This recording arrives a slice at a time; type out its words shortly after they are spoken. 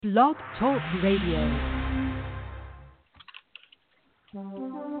Blog Talk Radio.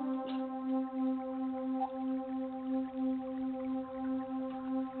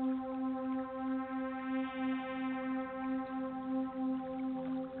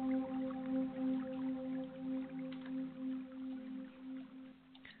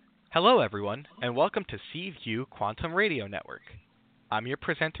 Hello, everyone, and welcome to Seaview Quantum Radio Network. I'm your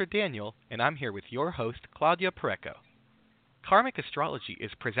presenter, Daniel, and I'm here with your host, Claudia Pareco. Karmic Astrology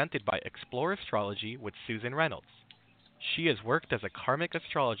is presented by Explore Astrology with Susan Reynolds. She has worked as a karmic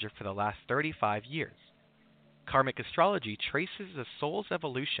astrologer for the last 35 years. Karmic Astrology traces the soul's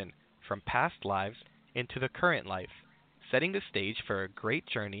evolution from past lives into the current life, setting the stage for a great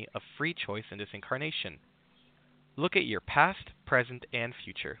journey of free choice in this incarnation. Look at your past, present, and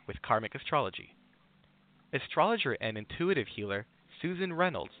future with Karmic Astrology. Astrologer and intuitive healer Susan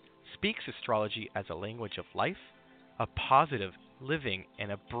Reynolds speaks astrology as a language of life, a positive, living,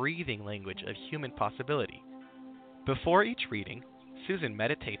 and a breathing language of human possibility. Before each reading, Susan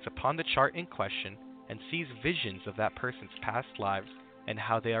meditates upon the chart in question and sees visions of that person's past lives and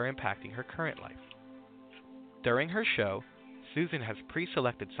how they are impacting her current life. During her show, Susan has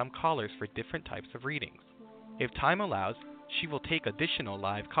pre-selected some callers for different types of readings. If time allows, she will take additional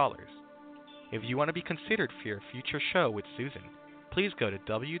live callers. If you want to be considered for your future show with Susan, please go to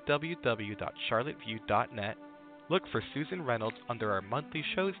www.charlotteview.net, look for Susan Reynolds under our monthly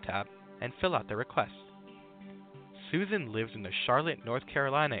shows tab, and fill out the request. Susan lives in the Charlotte, North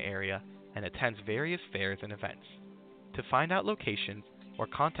Carolina area and attends various fairs and events. To find out locations or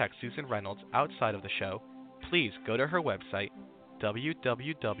contact Susan Reynolds outside of the show, please go to her website,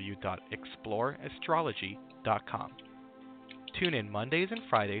 www.exploreastrology.com. Tune in Mondays and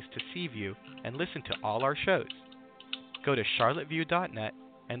Fridays to Seaview and listen to all our shows. Go to charlotteview.net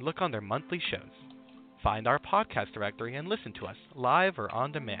and look on their monthly shows. Find our podcast directory and listen to us live or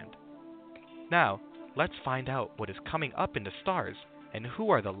on demand. Now, let's find out what is coming up in the stars and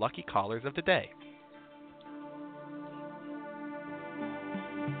who are the lucky callers of the day.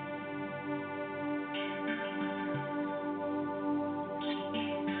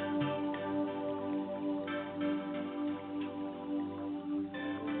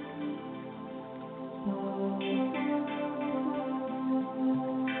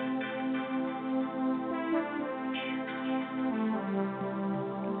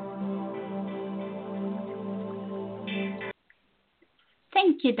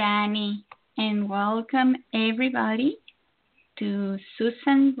 Thank you, Danny, and welcome everybody to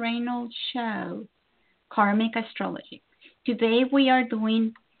Susan Reynolds' show, Karmic Astrology. Today we are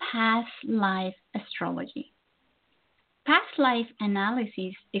doing past life astrology. Past life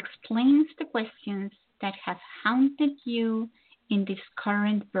analysis explains the questions that have haunted you in this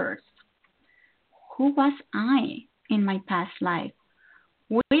current birth. Who was I in my past life?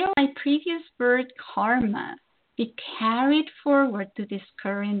 Will my previous birth karma be carried forward to this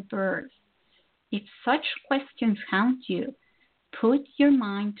current birth? If such questions haunt you, put your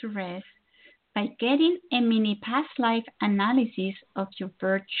mind to rest by getting a mini past life analysis of your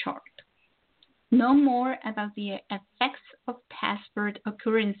birth chart. Know more about the effects of past birth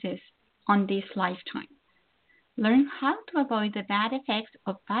occurrences on this lifetime. Learn how to avoid the bad effects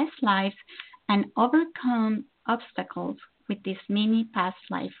of past lives and overcome obstacles with this mini past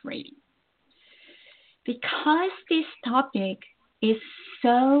life reading. Because this topic is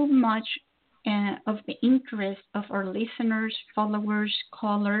so much of the interest of our listeners, followers,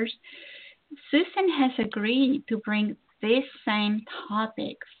 callers, Susan has agreed to bring this same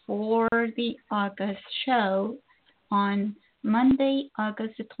topic for the August show on Monday,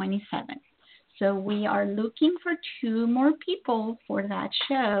 August the 27th. So we are looking for 2 more people for that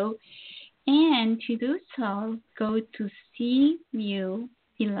show. And to do so, go to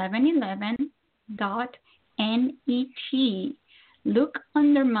cview1111.net. Look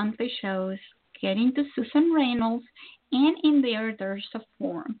under monthly shows, get into Susan Reynolds, and in there there's a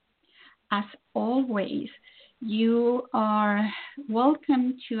form. As always, you are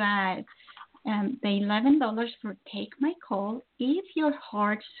welcome to add the $11 for Take My Call if your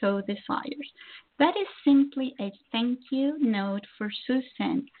heart so desires. That is simply a thank you note for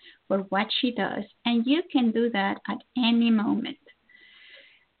Susan for what she does, and you can do that at any moment.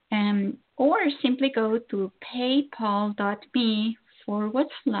 Or simply go to paypal.me/Pureco,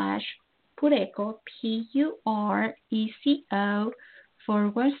 PURECO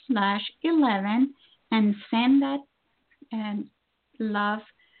 /11, and send that love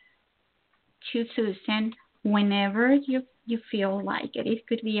to Susan whenever you feel like it. It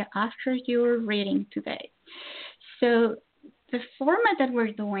could be after your reading today. So the format that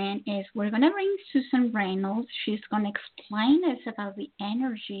we're doing is we're going to bring Susan Reynolds. She's going to explain us about the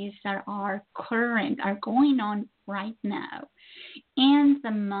energies that are current, are going on right now in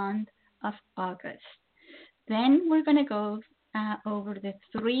the month of August. Then we're going to go over the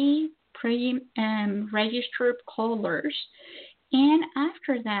three registered colors. And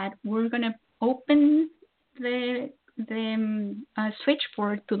after that, we're going to open the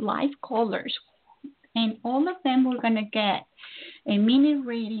switchboard to live callers. And all of them we're going to get a mini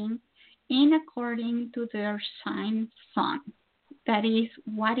reading in according to their sign sun. That is,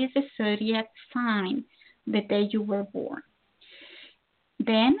 what is the zodiac sign the day you were born.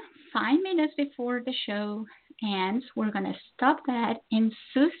 Then, 5 minutes before the show ends, we're going to stop that, and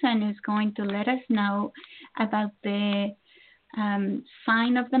Susan is going to let us know about the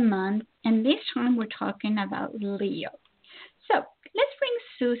sign of the month, and this time we're talking about Leo. So let's bring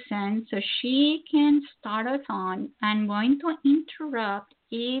Susan so she can start us on. I'm going to interrupt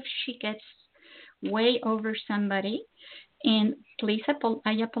if she gets way over somebody, and please,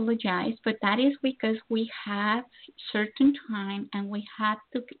 I apologize, but that is because we have certain time, and we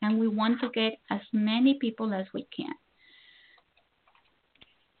want to get as many people as we can.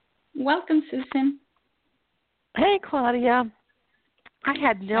 Welcome, Susan. Hey, Claudia. I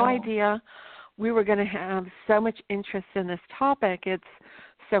had no idea we were going to have so much interest in this topic. It's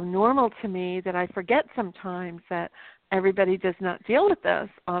so normal to me that I forget sometimes that everybody does not deal with this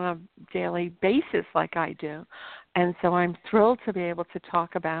on a daily basis like I do. And so I'm thrilled to be able to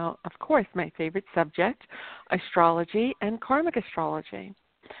talk about, of course, my favorite subject, astrology and karmic astrology.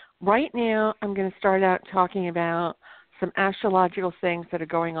 Right now, I'm going to start out talking about some astrological things that are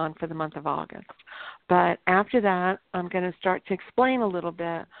going on for the month of August. But after that, I'm going to start to explain a little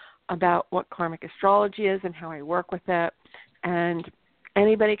bit about what karmic astrology is and how I work with it. And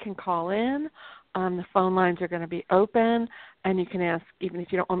anybody can call in. The phone lines are going to be open, and you can ask, even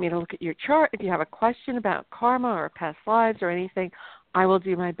if you don't want me to look at your chart, if you have a question about karma or past lives or anything, I will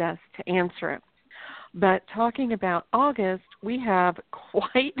do my best to answer it. But talking about August, we have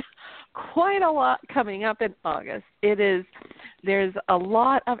quite a lot coming up in August. There's a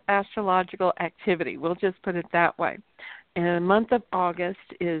lot of astrological activity. We'll just put it that way. And the month of August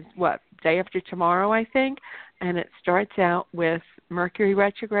is day after tomorrow, I think, and it starts out with Mercury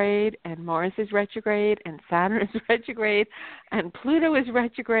retrograde, and Mars is retrograde, and Saturn is retrograde, and Pluto is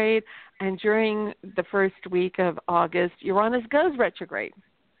retrograde, and during the first week of August, Uranus goes retrograde.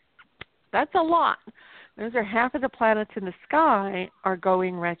 That's a lot. Those are half of the planets in the sky are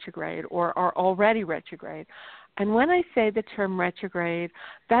going retrograde or are already retrograde. And when I say the term retrograde,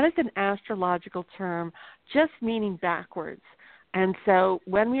 that is an astrological term just meaning backwards. And so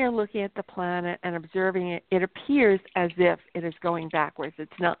when we are looking at the planet and observing it, it appears as if it is going backwards. It's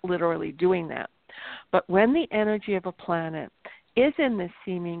not literally doing that. But when the energy of a planet is in this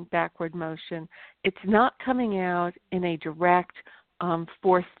seeming backward motion, it's not coming out in a direct,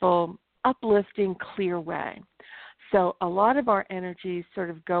 forceful, uplifting, clear way. So a lot of our energies sort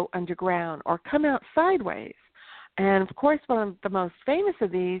of go underground or come out sideways. And, of course, one of the most famous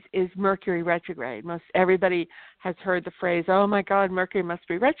of these is Mercury retrograde. Most everybody has heard the phrase, oh, my God, Mercury must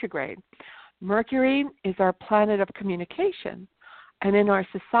be retrograde. Mercury is our planet of communication. And in our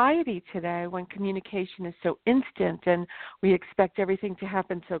society today, when communication is so instant and we expect everything to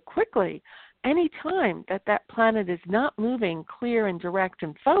happen so quickly, any time that that planet is not moving clear and direct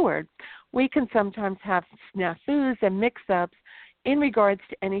and forward, we can sometimes have snafus and mix-ups in regards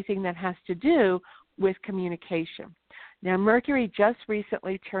to anything that has to do with communication. Now, Mercury just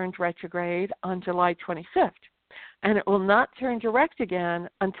recently turned retrograde on July 25th, and it will not turn direct again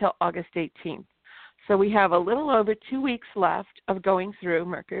until August 18th. So we have a little over 2 weeks left of going through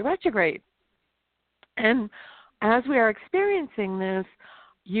Mercury retrograde. And as we are experiencing this,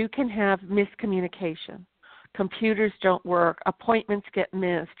 you can have miscommunication. Computers don't work. Appointments get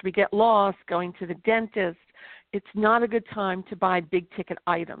missed. We get lost going to the dentist. It's not a good time to buy big-ticket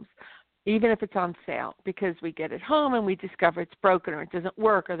items, even if it's on sale, because we get it home and we discover it's broken or it doesn't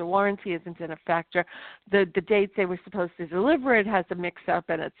work or the warranty isn't in effect or the dates they were supposed to deliver it has a mix-up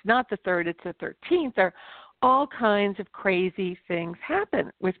and it's not the 3rd, it's the 13th, or all kinds of crazy things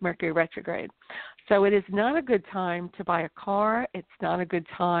happen with Mercury retrograde. So it is not a good time to buy a car. It's not a good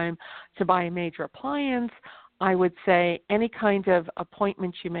time to buy a major appliance. I would say any kind of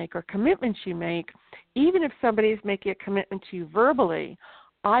appointments you make or commitments you make, even if somebody is making a commitment to you verbally,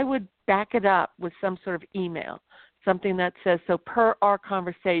 I would back it up with some sort of email, something that says, so per our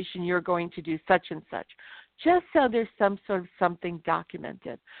conversation, you're going to do such and such, just so there's some sort of something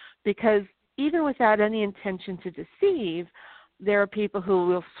documented. Because even without any intention to deceive, there are people who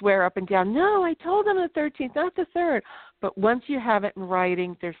will swear up and down, no, I told them the 13th, not the 3rd. But once you have it in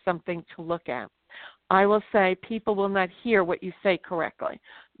writing, there's something to look at. I will say people will not hear what you say correctly.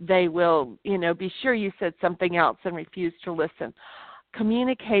 They will, be sure you said something else and refuse to listen.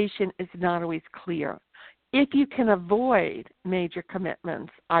 Communication is not always clear. If you can avoid major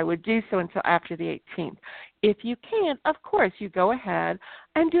commitments, I would do so until after the 18th. If you can't, of course, you go ahead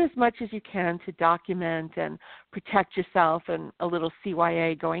and do as much as you can to document and protect yourself and a little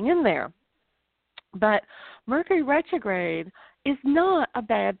CYA going in there. But Mercury retrograde is not a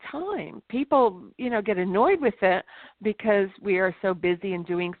bad time. People, get annoyed with it because we are so busy and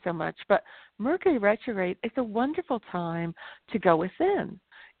doing so much. But Mercury retrograde is a wonderful time to go within.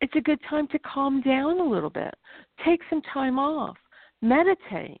 It's a good time to calm down a little bit. Take some time off.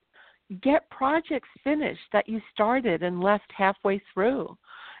 Meditate. Get projects finished that you started and left halfway through.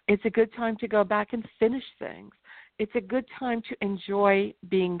 It's a good time to go back and finish things. It's a good time to enjoy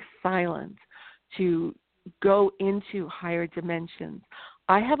being silent, to go into higher dimensions.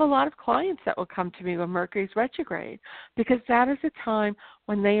 I have a lot of clients that will come to me when Mercury's retrograde because that is a time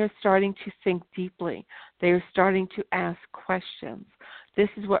when they are starting to think deeply. They are starting to ask questions. This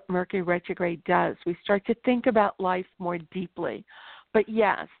is what Mercury retrograde does. We start to think about life more deeply. But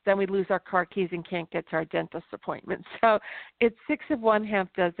yes, then we lose our car keys and can't get to our dentist appointment. So it's 6 of one, half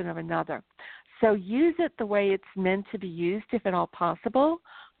dozen of another. So use it the way it's meant to be used, if at all possible.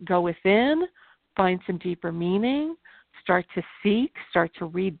 Go within, find some deeper meaning, start to seek, start to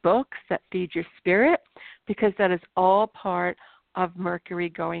read books that feed your spirit, because that is all part of Mercury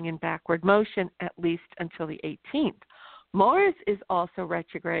going in backward motion, at least until the 18th. Mars is also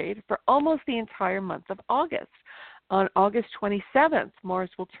retrograde for almost the entire month of August. On August 27th, Mars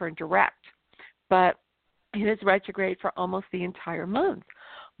will turn direct, but it is retrograde for almost the entire month.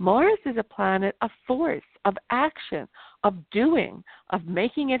 Mars is a planet of force, of action, of doing, of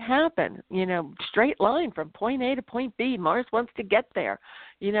making it happen. Straight line from point A to point B. Mars wants to get there.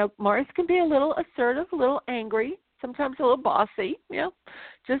 Mars can be a little assertive, a little angry, sometimes a little bossy,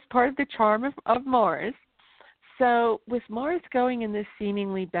 just part of the charm of Mars. So with Mars going in this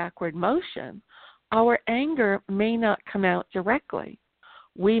seemingly backward motion, our anger may not come out directly.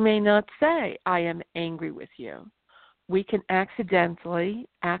 We may not say, I am angry with you. We can accidentally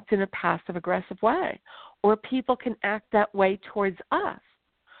act in a passive-aggressive way, or people can act that way towards us.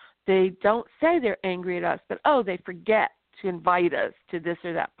 They don't say they're angry at us, but, they forget to invite us to this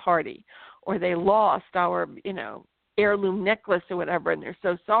or that party, or they lost our, heirloom necklace or whatever, and they're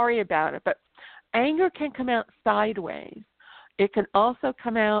so sorry about it. But anger can come out sideways. It can also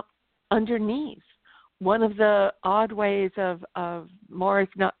come out underneath. One of the odd ways of Mars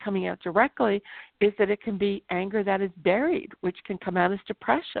not coming out directly is that it can be anger that is buried, which can come out as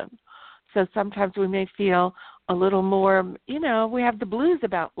depression. So sometimes we may feel a little more, we have the blues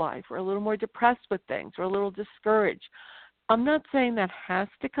about life. We're a little more depressed with things. We're a little discouraged. I'm not saying that has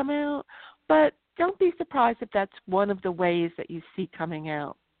to come out, but don't be surprised if that's one of the ways that you see coming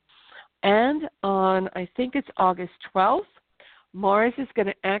out. And on, I think it's August 12th, Mars is going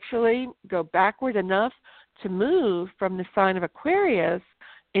to actually go backward enough to move from the sign of Aquarius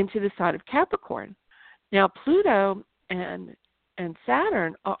into the sign of Capricorn. Now, Pluto and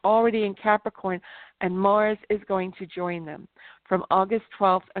Saturn are already in Capricorn, and Mars is going to join them from August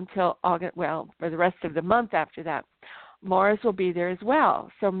 12th until August, for the rest of the month after that. Mars will be there as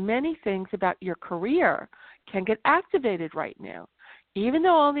well. So many things about your career can get activated right now. Even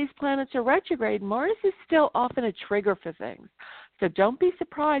though all these planets are retrograde, Mars is still often a trigger for things. So don't be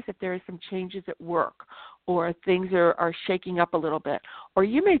surprised if there are some changes at work or things are shaking up a little bit. Or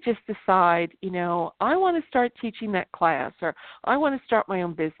you may just decide, I want to start teaching that class, or I want to start my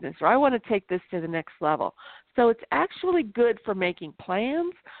own business, or I want to take this to the next level. So it's actually good for making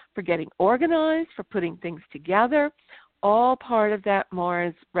plans, for getting organized, for putting things together, all part of that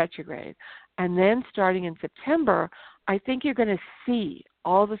Mars retrograde. And then starting in September, I think you're going to see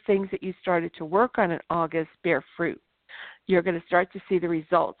all the things that you started to work on in August bear fruit. You're going to start to see the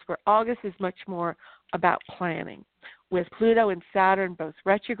results, where August is much more about planning. With Pluto and Saturn both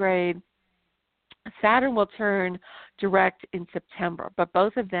retrograde, Saturn will turn direct in September, but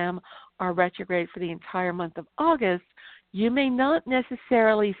both of them are retrograde for the entire month of August. You may not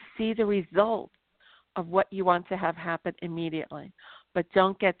necessarily see the results of what you want to have happen immediately, but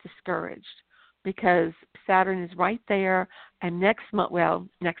don't get discouraged, because Saturn is right there, and next month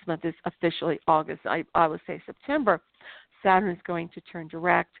is officially August. I would say September, Saturn is going to turn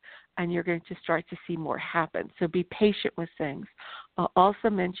direct, and you're going to start to see more happen. So be patient with things. I'll also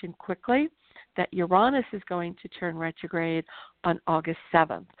mention quickly that Uranus is going to turn retrograde on August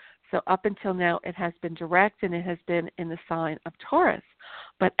 7th. So up until now, it has been direct, and it has been in the sign of Taurus.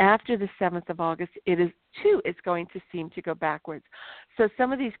 But after the 7th of August, it's going to seem to go backwards. So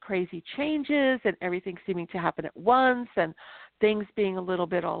some of these crazy changes and everything seeming to happen at once and things being a little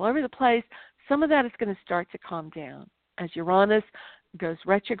bit all over the place, some of that is going to start to calm down. As Uranus goes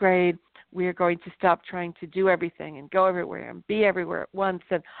retrograde, we are going to stop trying to do everything and go everywhere and be everywhere at once,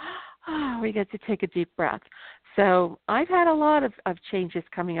 and we get to take a deep breath. So I've had a lot of changes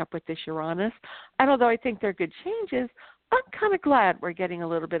coming up with this Uranus, and although I think they're good changes, I'm kind of glad we're getting a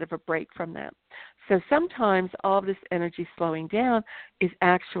little bit of a break from that. So sometimes all of this energy slowing down is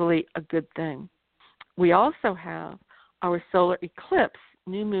actually a good thing. We also have our solar eclipse,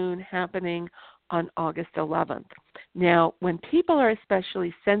 new moon, happening on August 11th. Now, when people are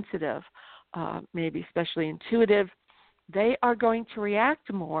especially sensitive, maybe especially intuitive, they are going to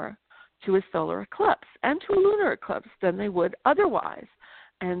react more to a solar eclipse and to a lunar eclipse than they would otherwise.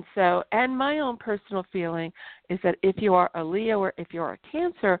 And so, and my own personal feeling is that if you are a Leo or if you are a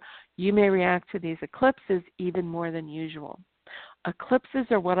Cancer, you may react to these eclipses even more than usual. Eclipses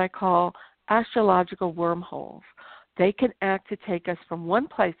are what I call astrological wormholes. They can act to take us from one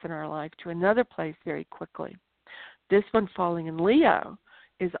place in our life to another place very quickly. This one, falling in Leo,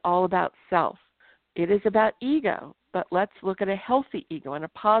 is all about self. It is about ego, but let's look at a healthy ego and a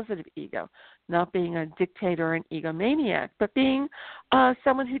positive ego, not being a dictator or an egomaniac, but being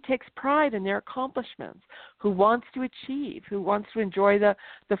someone who takes pride in their accomplishments, who wants to achieve, who wants to enjoy the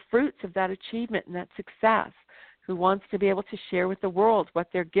fruits of that achievement and that success, who wants to be able to share with the world what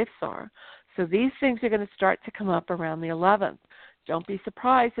their gifts are. So these things are going to start to come up around the 11th. Don't be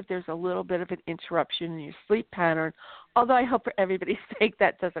surprised if there's a little bit of an interruption in your sleep pattern, although I hope for everybody's sake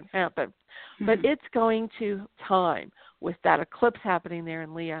that doesn't happen. Mm-hmm. But it's going to time with that eclipse happening there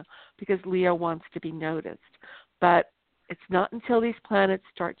in Leo because Leo wants to be noticed. But it's not until these planets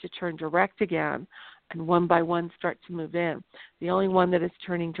start to turn direct again and one by one start to move in. The only one that is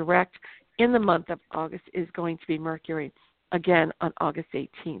turning direct in the month of August is going to be Mercury, again on August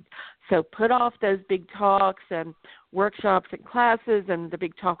 18th. So put off those big talks and workshops and classes and the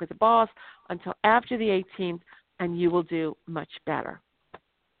big talk with the boss until after the 18th, and you will do much better.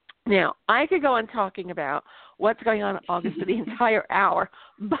 Now, I could go on talking about what's going on in August for the entire hour,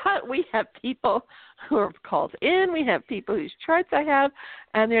 but we have people who are called in. We have people whose charts I have,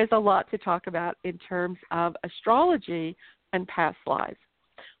 and there's a lot to talk about in terms of astrology and past lives.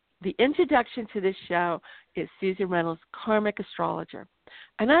 The introduction to this show is Susan Reynolds, Karmic Astrologer.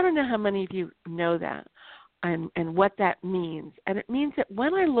 And I don't know how many of you know that and what that means. And it means that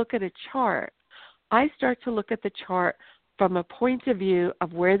when I look at a chart, I start to look at the chart from a point of view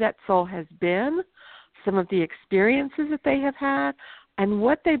of where that soul has been, some of the experiences that they have had, and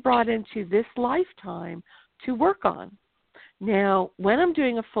what they brought into this lifetime to work on. Now, when I'm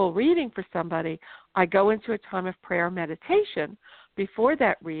doing a full reading for somebody, I go into a time of prayer meditation before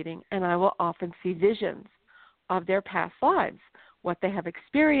that reading, and I will often see visions of their past lives, what they have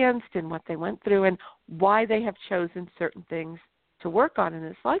experienced and what they went through and why they have chosen certain things to work on in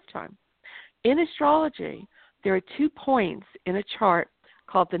this lifetime. In astrology, there are 2 points in a chart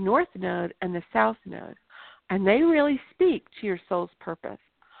called the North Node and the South Node, and they really speak to your soul's purpose.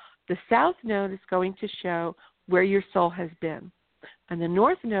 The South Node is going to show where your soul has been, and the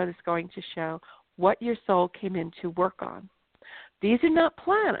North Node is going to show what your soul came in to work on. These are not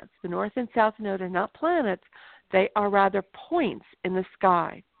planets. The North and South Node are not planets. They are rather points in the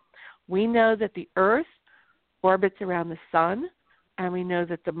sky. We know that the Earth orbits around the sun, and we know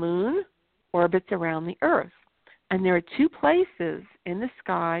that the moon orbits around the Earth. And there are 2 places in the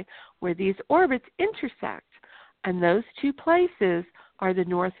sky where these orbits intersect, and those 2 places are the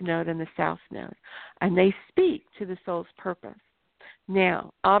North Node and the South Node, and they speak to the soul's purpose.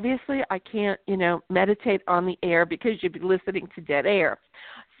 Now, obviously, I can't, meditate on the air because you'd be listening to dead air.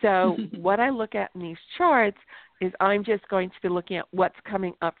 So what I look at in these charts is I'm just going to be looking at what's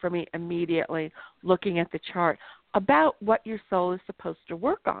coming up for me immediately, looking at the chart about what your soul is supposed to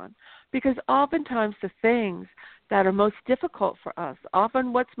work on. Because oftentimes the things that are most difficult for us,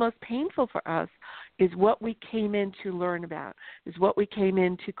 often what's most painful for us, is what we came in to learn about, is what we came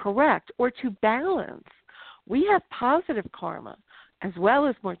in to correct or to balance. We have positive karma as well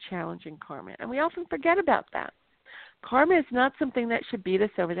as more challenging karma, and we often forget about that. Karma is not something that should beat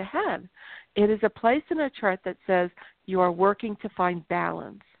us over the head. It is a place in a chart that says you are working to find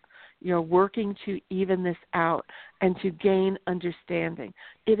balance. You're working to even this out and to gain understanding.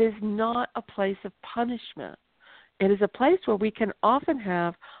 It is not a place of punishment. It is a place where we can often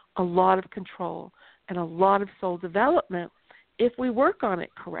have a lot of control and a lot of soul development if we work on it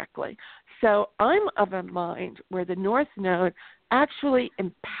correctly. So I'm of a mind where the North Node actually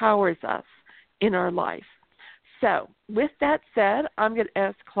empowers us in our life. So with that said, I'm going to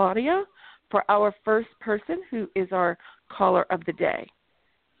ask Claudia for our first person who is our caller of the day.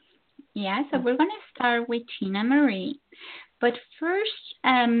 Yeah, so we're going to start with Tina Marie. But first,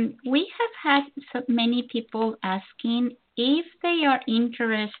 we have had so many people asking if they are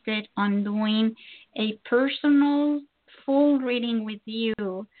interested on doing a personal full reading with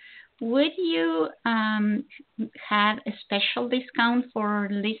you. Would you have a special discount for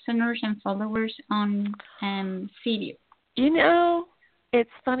listeners and followers on CView? You know, it's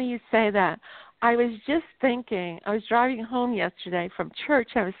funny you say that. I was just thinking, I was driving home yesterday from church.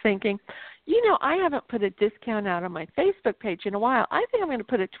 I was thinking, you know, I haven't put a discount out on my Facebook page in a while. I think I'm going to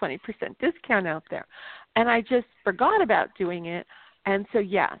put a 20% discount out there. And I just forgot about doing it. And so,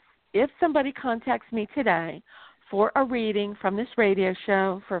 yes, if somebody contacts me today for a reading from this radio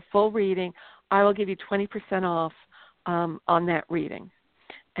show, for a full reading, I will give you 20% off on that reading.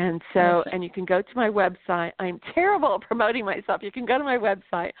 And so, and you can go to my website. I'm terrible at promoting myself. You can go to my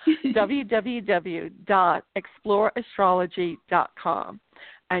website, www.exploreastrology.com.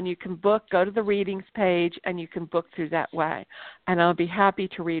 And you can book, go to the readings page, and you can book through that way. And I'll be happy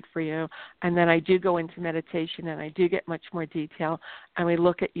to read for you. And then I do go into meditation, and I do get much more detail. And we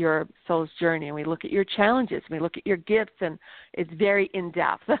look at your soul's journey, and we look at your challenges, and we look at your gifts, and it's very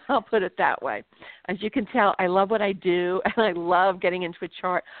in-depth. I'll put it that way. As you can tell, I love what I do, and I love getting into a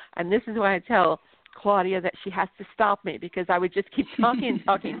chart. And this is why I tell Claudia that she has to stop me, because I would just keep talking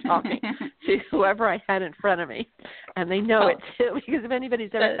to whoever I had in front of me. And they know it too, because if anybody's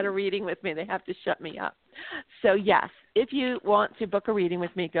ever had a reading with me, they have to shut me up. So yes, if you want to book a reading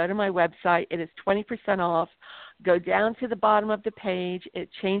with me, go to my website. It is 20% off. Go down to the bottom of the page. It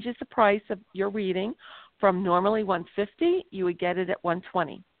changes the price of your reading from normally $150. You would get it at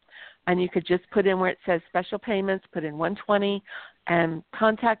 $120. And you could just put in where it says special payments, put in $120, and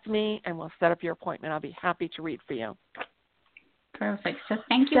contact me, and we'll set up your appointment. I'll be happy to read for you. Perfect. So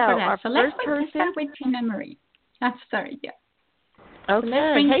thank you for that. So let's start with Tina Marie. I'm sorry, yeah. Okay. So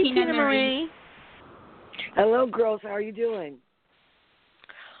let's bring hey, Tina Marie. Hello, girls. How are you doing?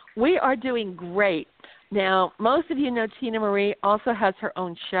 We are doing great. Now, most of you know Tina Marie also has her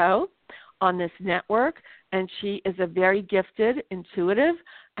own show on this network, and she is a very gifted, intuitive,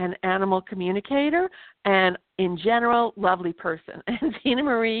 and animal communicator, and in general, lovely person. And Tina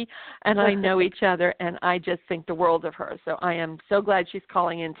Marie and I know each other, and I just think the world of her. So I am so glad she's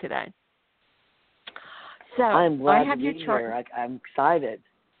calling in today. So I'm glad I have to your be chart. here. I'm excited.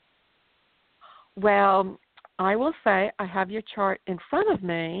 Well, I will say I have your chart in front of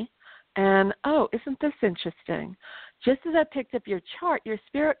me, and oh, isn't this interesting? Just as I picked up your chart, your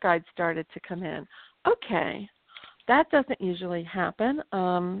spirit guide started to come in. Okay, that doesn't usually happen,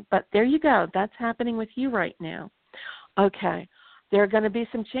 but there you go. That's happening with you right now. Okay, there are going to be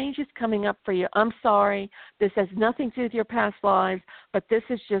some changes coming up for you. I'm sorry. This has nothing to do with your past lives, but this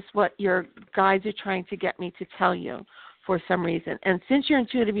is just what your guides are trying to get me to tell you for some reason. And since you're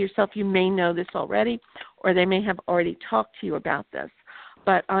intuitive yourself, you may know this already, or they may have already talked to you about this.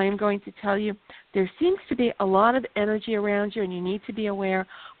 But I am going to tell you there seems to be a lot of energy around you, and you need to be aware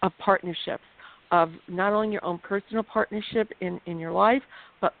of partnerships, of not only your own personal partnership in your life,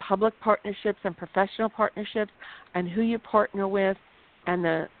 but public partnerships and professional partnerships, and who you partner with, and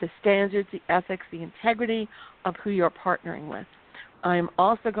the standards, the ethics, the integrity of who you're partnering with. I'm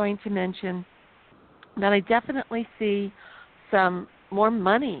also going to mention that I definitely see some more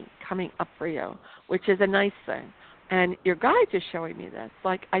money coming up for you, which is a nice thing. And your guides are showing me this.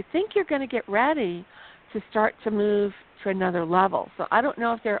 Like, I think you're going to get ready to start to move to another level. So I don't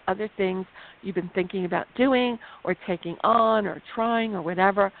know if there are other things you've been thinking about doing or taking on or trying or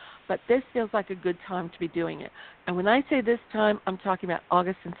whatever, but this feels like a good time to be doing it. And when I say this time, I'm talking about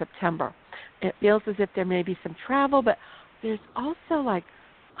August and September. It feels as if there may be some travel, but there's also like,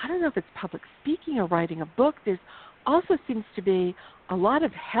 I don't know if it's public speaking or writing a book. There's also seems to be a lot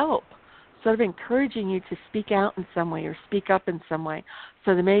of help, sort of encouraging you to speak out in some way or speak up in some way.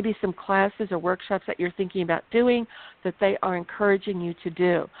 So there may be some classes or workshops that you're thinking about doing that they are encouraging you to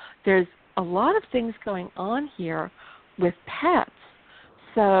do. There's a lot of things going on here with pets.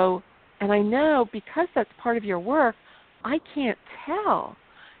 So, and I know because that's part of your work, I can't tell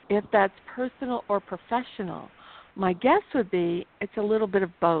if that's personal or professional. My guess would be it's a little bit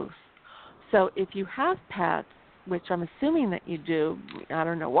of both. So if you have pets, which I'm assuming that you do, I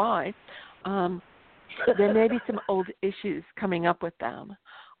don't know why, there may be some old issues coming up with them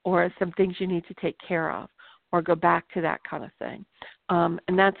or some things you need to take care of or go back to that kind of thing.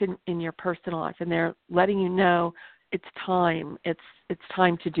 And that's in your personal life. And they're letting you know it's time. It's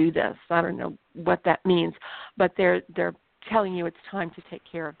time to do this. I don't know what that means, but they're telling you it's time to take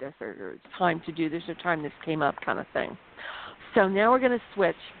care of this, or it's time to do this, or time this came up kind of thing. So now we're going to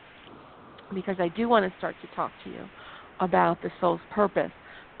switch, because I do want to start to talk to you about the soul's purpose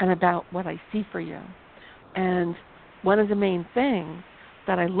and about what I see for you. And one of the main things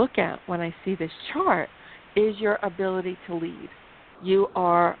that I look at when I see this chart is your ability to lead. You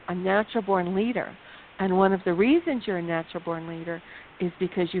are a natural-born leader, and one of the reasons you're a natural-born leader is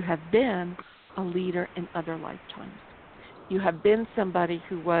because you have been a leader in other lifetimes. You have been somebody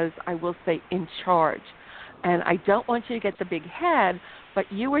who was, I will say, in charge. And I don't want you to get the big head,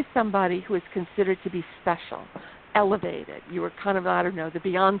 but you were somebody who is considered to be special, elevated. You were kind of, I don't know, the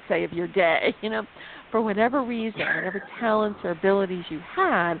Beyonce of your day. For whatever reason, whatever talents or abilities you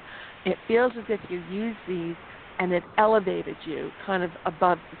had, it feels as if you used these and it elevated you kind of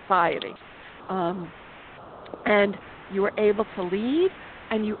above society. And you were able to lead,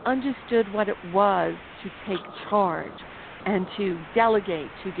 and you understood what it was to take charge and to delegate,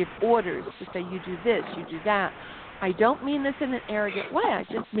 to give orders, to say you do this, you do that. I don't mean this in an arrogant way. I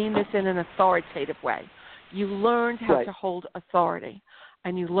just mean this in an authoritative way. You learned how to hold authority,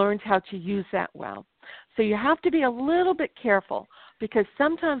 and you learned how to use that well. So you have to be a little bit careful, because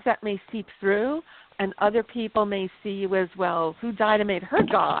sometimes that may seep through, and other people may see you as, well, who died and made her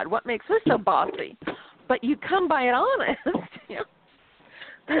God? What makes her so bossy? But you come by it honest.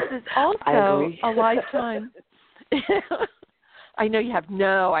 This is also a lifetime. I know you have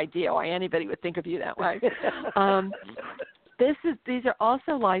no idea why anybody would think of you that way. These are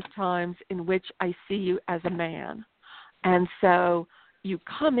also lifetimes in which I see you as a man. And so you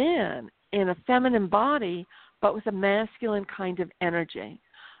come in a feminine body, but with a masculine kind of energy.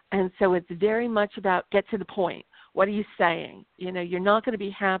 And so it's very much about get to the point. What are you saying? You're not going to be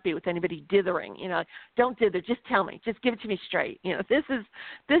happy with anybody dithering. Don't dither. Just tell me. Just give it to me straight. This is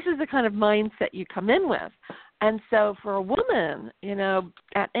the kind of mindset you come in with. And so for a woman,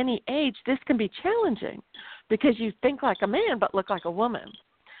 at any age, this can be challenging, because you think like a man but look like a woman.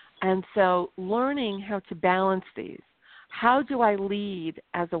 And so learning how to balance these, how do I lead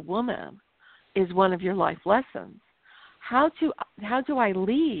as a woman, is one of your life lessons. How do I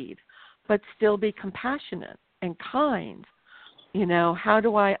lead but still be compassionate and kind? How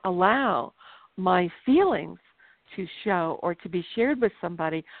do I allow my feelings to show or to be shared with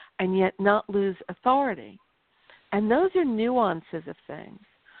somebody and yet not lose authority? And those are nuances of things.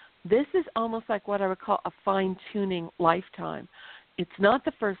 This is almost like what I would call a fine-tuning lifetime. It's not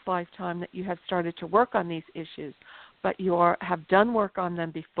the first lifetime that you have started to work on these issues, but you have done work on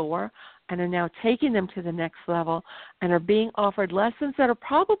them before and are now taking them to the next level and are being offered lessons that are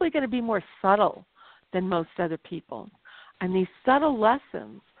probably going to be more subtle than most other people. And these subtle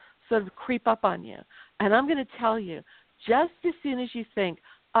lessons sort of creep up on you. And I'm going to tell you, just as soon as you think,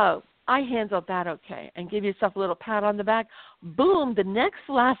 oh, I handled that okay, and give yourself a little pat on the back, boom, the next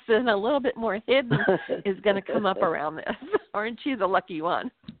lesson, a little bit more hidden, is going to come up around this. Aren't you the lucky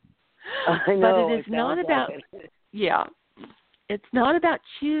one? I know. But it is not about, it's not about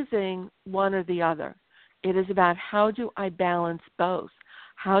choosing one or the other. It is about, how do I balance both?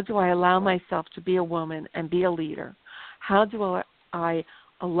 How do I allow myself to be a woman and be a leader? How do I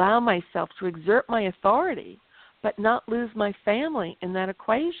allow myself to exert my authority but not lose my family in that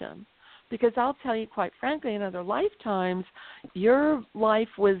equation? Because I'll tell you quite frankly, in other lifetimes, your life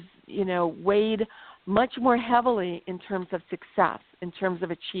was, weighed much more heavily in terms of success, in terms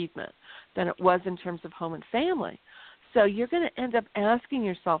of achievement, than it was in terms of home and family. So you're going to end up asking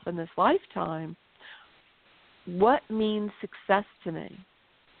yourself in this lifetime, what means success to me?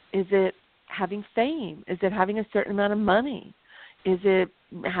 Is it having fame? Is it having a certain amount of money? Is it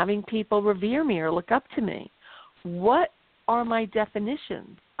having people revere me or look up to me? What are my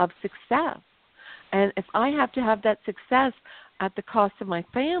definitions of success? And if I have to have that success at the cost of my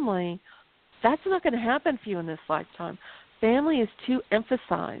family, that's not going to happen for you in this lifetime. Family is too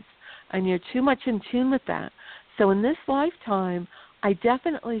emphasized, and you're too much in tune with that. So in this lifetime, I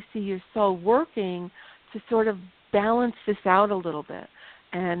definitely see your soul working to sort of balance this out a little bit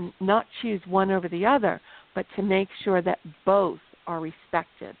and not choose one over the other, but to make sure that both are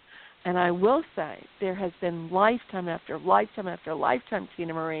respected. And I will say there has been lifetime after lifetime after lifetime,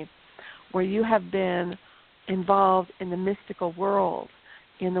 Tina Marie, where you have been involved in the mystical world,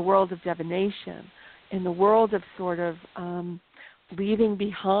 in the world of divination, in the world of sort of leaving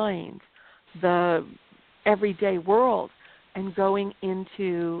behind the everyday world and going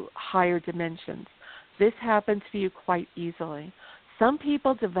into higher dimensions. This happens for you quite easily. Some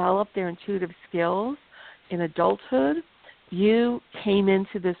people develop their intuitive skills in adulthood. You came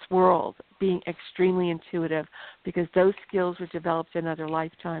into this world being extremely intuitive because those skills were developed in other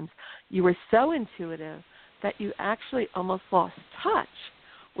lifetimes. You were so intuitive that you actually almost lost touch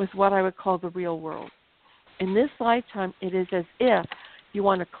with what I would call the real world. In this lifetime, it is as if you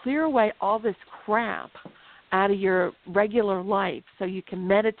want to clear away all this crap out of your regular life so you can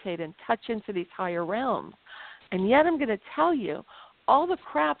meditate and touch into these higher realms. And yet I'm going to tell you, all the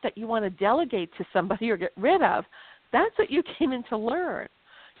crap that you want to delegate to somebody or get rid of, that's what you came in to learn.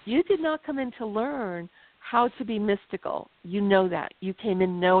 You did not come in to learn how to be mystical. You know that. You came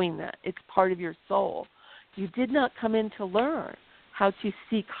in knowing that. It's part of your soul. You did not come in to learn how to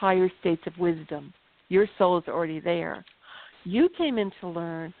seek higher states of wisdom. Your soul is already there. You came in to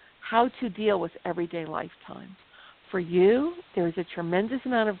learn how to deal with everyday lifetime. For you, there is a tremendous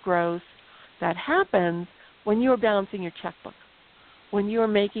amount of growth that happens when you are balancing your checkbook, when you are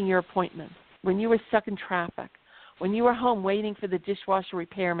making your appointments, when you are stuck in traffic, when you are home waiting for the dishwasher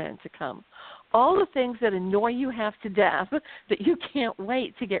repairman to come. All the things that annoy you half to death that you can't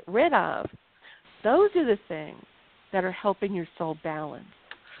wait to get rid of, those are the things that are helping your soul balance,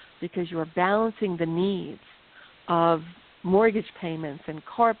 because you are balancing the needs of mortgage payments and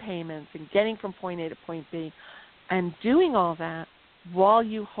car payments and getting from point A to point B, and doing all that while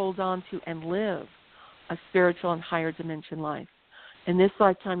you hold on to and live a spiritual and higher dimension life. In this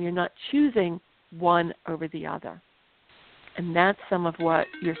lifetime, you're not choosing one over the other. And that's some of what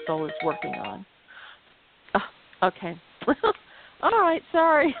your soul is working on. Oh, okay. All right,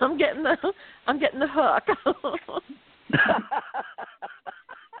 sorry. I'm getting the hook.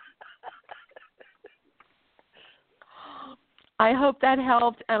 I hope that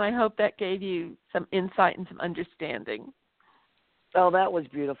helped, and I hope that gave you some insight and some understanding. Oh, that was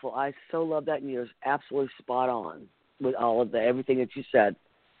beautiful. I so love that, and you're absolutely spot on with all of everything that you said.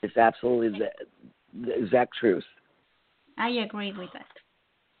 It's absolutely the exact truth. I agree with that.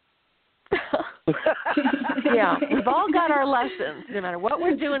 Yeah, we've all got our lessons. No matter what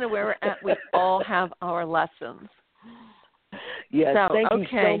we're doing and where we're at, we all have our lessons. Yes, so, thank okay, you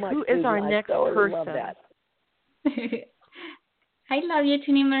so much. Who is our next person? Love that. I love you,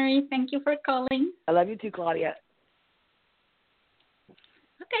 Tini Marie. Thank you for calling. I love you too, Claudia.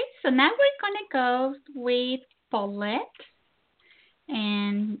 Okay, so now we're going to go with Paulette,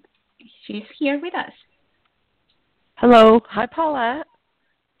 and she's here with us. Hello. Hi, Paulette.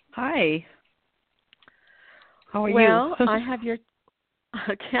 Hi. How are you? Well, I have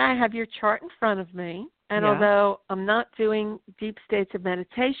your chart in front of me, and although I'm not doing deep states of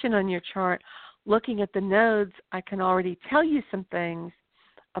meditation on your chart, looking at the nodes, I can already tell you some things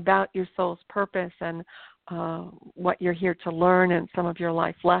about your soul's purpose and what you're here to learn and some of your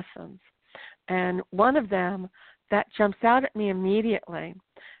life lessons. And one of them that jumps out at me immediately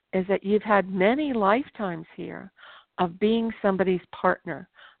is that you've had many lifetimes here of being somebody's partner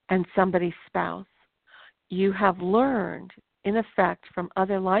and somebody's spouse. You have learned, in effect, from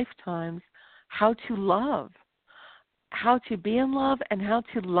other lifetimes how to love, how to be in love and how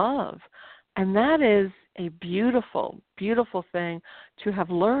to love. And that is a beautiful, beautiful thing to have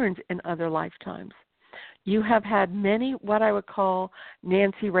learned in other lifetimes. You have had many what I would call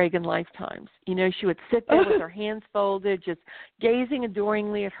Nancy Reagan lifetimes. You know, she would sit there with her hands folded, just gazing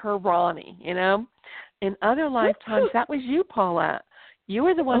adoringly at her Ronnie, you know. In other lifetimes, that was you, Paulette. You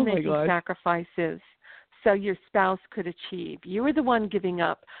were the one making sacrifices so your spouse could achieve. You were the one giving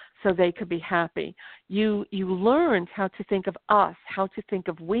up so they could be happy. You learned how to think of us, how to think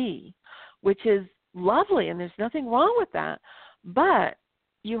of we, which is lovely, and there's nothing wrong with that. But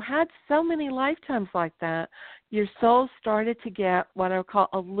you had so many lifetimes like that, your soul started to get what I would call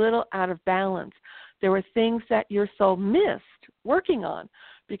a little out of balance. There were things that your soul missed working on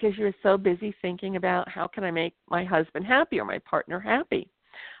because you were so busy thinking about how can I make my husband happy or my partner happy.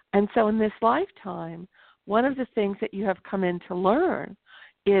 And so in this lifetime, one of the things that you have come in to learn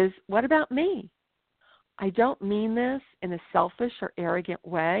is, what about me? I don't mean this in a selfish or arrogant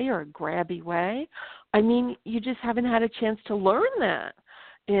way or a grabby way. I mean, you just haven't had a chance to learn that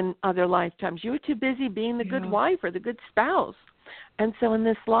in other lifetimes. You were too busy being the good wife or the good spouse. And so in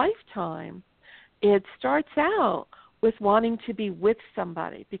this lifetime, it starts out with wanting to be with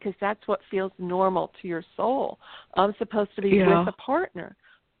somebody because that's what feels normal to your soul. I'm supposed to be with a partner.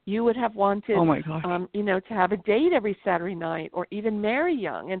 You would have wanted, to have a date every Saturday night or even marry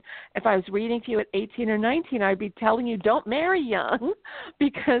young. And if I was reading to you at 18 or 19, I'd be telling you don't marry young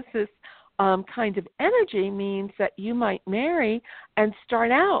because this kind of energy means that you might marry and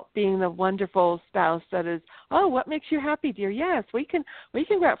start out being the wonderful spouse that is, oh, what makes you happy, dear? Yes, we can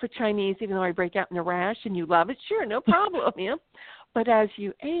go out for Chinese even though I break out in a rash and you love it. Sure, no problem. But as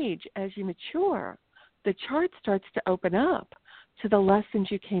you age, as you mature, the chart starts to open up to the lessons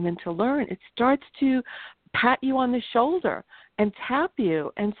you came in to learn. It starts to pat you on the shoulder and tap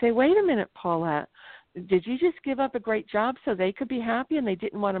you and say, wait a minute, Paulette, did you just give up a great job so they could be happy and they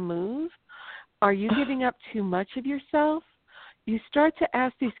didn't want to move? Are you giving up too much of yourself? You start to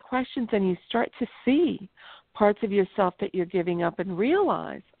ask these questions and you start to see parts of yourself that you're giving up and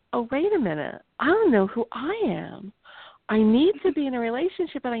realize, oh, wait a minute, I don't know who I am. I need to be in a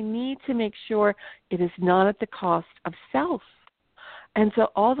relationship, and I need to make sure it is not at the cost of self. And so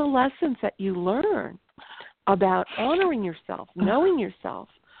all the lessons that you learn about honoring yourself, knowing yourself,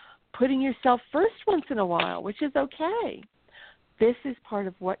 putting yourself first once in a while, which is okay, this is part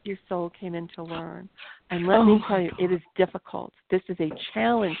of what your soul came in to learn. And let me tell you, it is difficult. This is a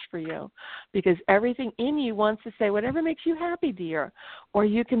challenge for you because everything in you wants to say, whatever makes you happy, dear, or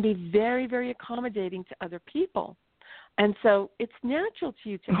you can be very, very accommodating to other people. And so it's natural to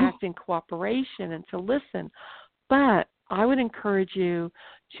you to act in cooperation and to listen. But I would encourage you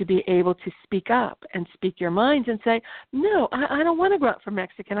to be able to speak up and speak your mind and say, no, I don't want to go out for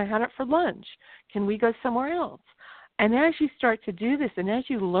Mexican. I had it for lunch. Can we go somewhere else? And as you start to do this and as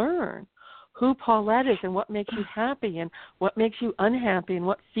you learn who Paulette is and what makes you happy and what makes you unhappy and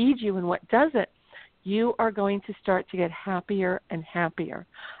what feeds you and what doesn't, you are going to start to get happier and happier.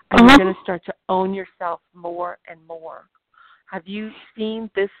 And you're going to start to own yourself more and more. Have you seen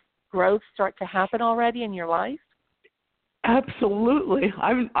this growth start to happen already in your life? Absolutely.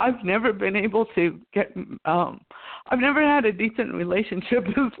 I've never been able to get. I've never had a decent relationship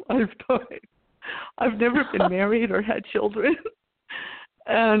this lifetime. I've never been married or had children,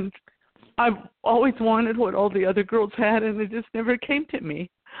 and I've always wanted what all the other girls had, and it just never came to me.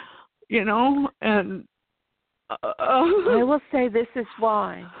 You know, and I will say this is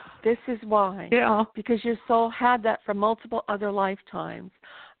why. This is why. Yeah. Because your soul had that for multiple other lifetimes.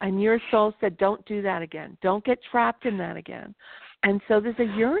 And your soul said, don't do that again. Don't get trapped in that again. And so there's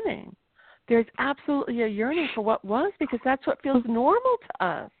a yearning. There's absolutely a yearning for what was because that's what feels normal to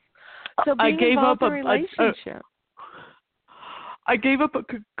us. So being involved in a relationship. I gave up a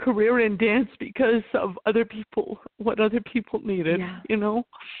career in dance because of other people, what other people needed, you know.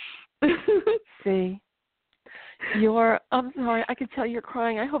 See, I'm sorry, I can tell you're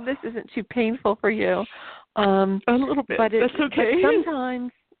crying. I hope this isn't too painful for you. A little bit, but that's okay. But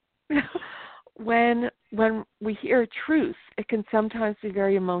sometimes when we hear truth, it can sometimes be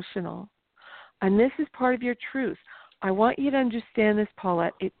very emotional. And this is part of your truth. I want you to understand this,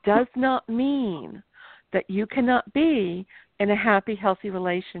 Paulette. It does not mean that you cannot be in a happy, healthy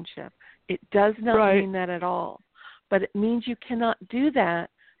relationship. It does not mean that at all. But it means you cannot do that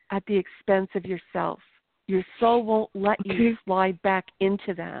at the expense of yourself. Your soul won't let you slide back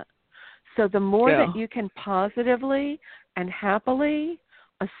into that. So the more that you can positively and happily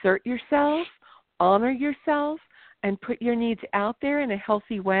assert yourself, honor yourself, and put your needs out there in a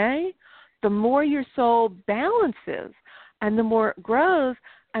healthy way, the more your soul balances and the more it grows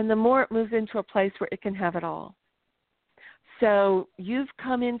and the more it moves into a place where it can have it all. So you've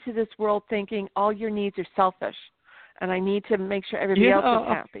come into this world thinking all your needs are selfish and I need to make sure everybody else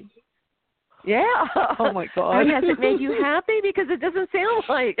is happy. Yeah. Oh, my God. And has it made you happy? Because it doesn't sound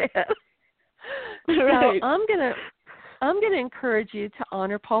like it. Right. So I'm gonna encourage you to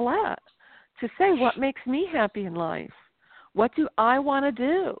honor Paulette, to say what makes me happy in life. What do I want to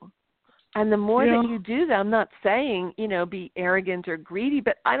do? And the more that you do that, I'm not saying, be arrogant or greedy,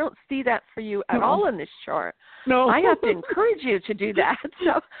 but I don't see that for you at all in this chart. No. I have to encourage you to do that.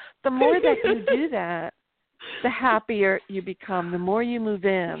 So the more that you do that, the happier you become, the more you move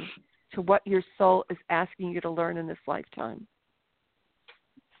in to what your soul is asking you to learn in this lifetime.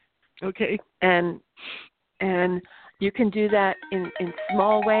 Okay. And you can do that in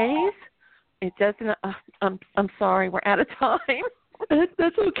small ways. It doesn't. I'm sorry, we're out of time.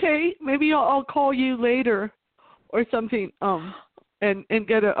 That's okay. Maybe I'll call you later, or something. And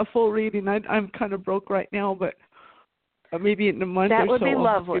get a full reading. I'm kind of broke right now, but maybe in a month or so. That would be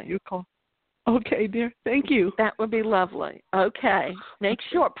lovely. I'll give you a call. Okay, dear. Thank you. That would be lovely. Okay. Make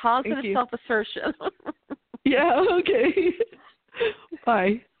sure positive self-assertion. Yeah. Okay.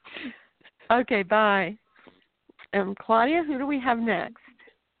 Bye. Okay. Bye. Claudia, who do we have next?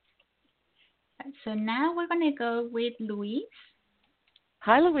 So now we're going to go with Louise.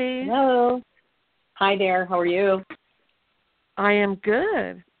 Hi, Louise. Hello. Hi there. How are you? I am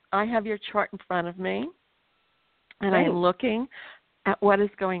good. I have your chart in front of me, and I am looking at what is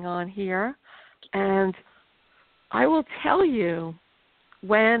going on here. And I will tell you,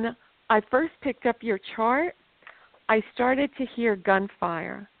 when I first picked up your chart, I started to hear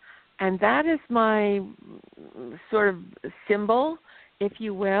gunfire. And that is my sort of symbol, if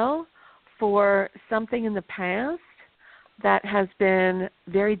you will, for something in the past that has been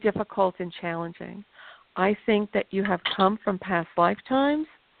very difficult and challenging. I think that you have come from past lifetimes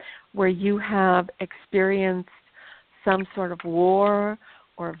where you have experienced some sort of war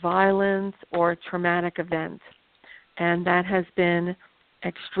or violence or traumatic event. And that has been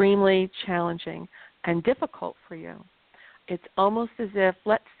extremely challenging and difficult for you. It's almost as if,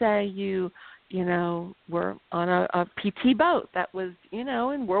 let's say you were on a PT boat that was, in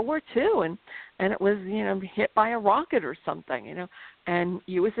World War II and it was, hit by a rocket or something, and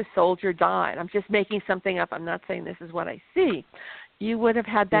you as a soldier died. I'm just making something up. I'm not saying this is what I see. You would have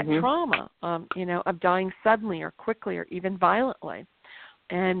had that trauma, of dying suddenly or quickly or even violently.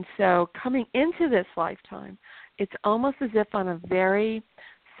 And so coming into this lifetime, it's almost as if on a very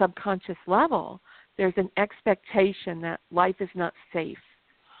subconscious level, there's an expectation that life is not safe.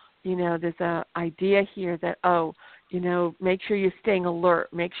 There's an idea here that, make sure you're staying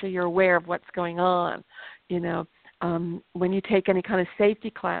alert, make sure you're aware of what's going on. When you take any kind of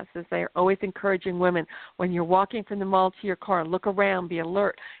safety classes, they are always encouraging women, when you're walking from the mall to your car, look around, be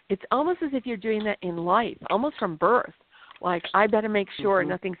alert. It's almost as if you're doing that in life, almost from birth. Like, I better make sure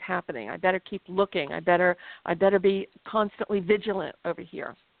nothing's happening. I better keep looking. I better be constantly vigilant over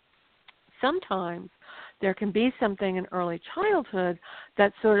here. Sometimes there can be something in early childhood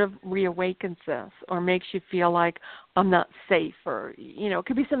that sort of reawakens this or makes you feel like I'm not safe, or, it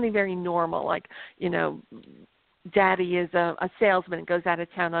could be something very normal, like, daddy is a salesman and goes out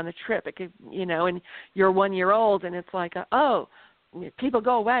of town on a trip. It could, and you're 1 year old and it's like, people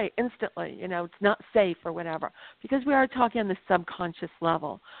go away instantly, it's not safe or whatever, because we are talking on the subconscious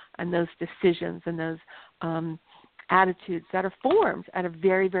level and those decisions and those attitudes that are formed at a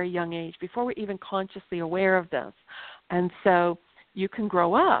very, very young age before we're even consciously aware of this. And so you can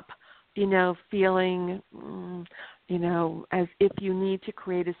grow up, feeling, as if you need to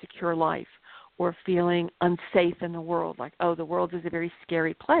create a secure life, or feeling unsafe in the world, like, the world is a very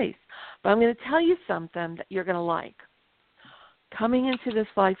scary place. But I'm going to tell you something that you're going to like. Coming into this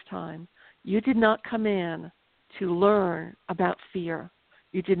lifetime, you did not come in to learn about fear.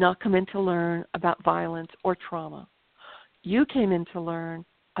 You did not come in to learn about violence or trauma. You came in to learn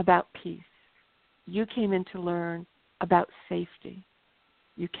about peace. You came in to learn about safety.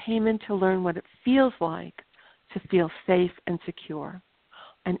 You came in to learn what it feels like to feel safe and secure.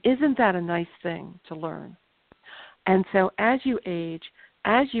 And isn't that a nice thing to learn? And so as you age,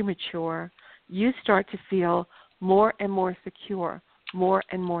 as you mature, you start to feel more and more secure, more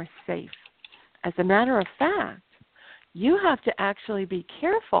and more safe. As a matter of fact, you have to actually be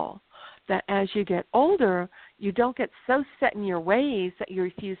careful that as you get older, you don't get so set in your ways that you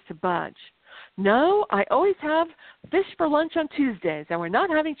refuse to budge. No, I always have fish for lunch on Tuesdays, and we're not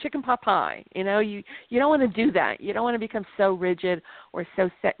having chicken pot pie. You don't want to do that. You don't want to become so rigid or so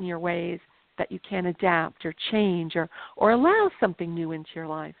set in your ways that you can't adapt or change or allow something new into your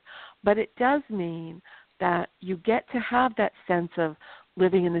life. But it does mean that you get to have that sense of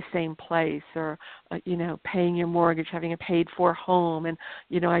living in the same place, or, paying your mortgage, having a paid-for home, and,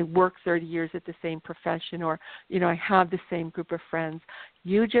 I work 30 years at the same profession, or, I have the same group of friends.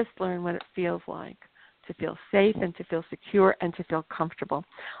 You just learn what it feels like to feel safe and to feel secure and to feel comfortable.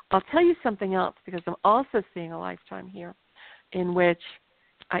 I'll tell you something else, because I'm also seeing a lifetime here in which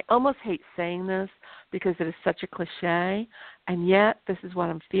I almost hate saying this because it is such a cliche, and yet this is what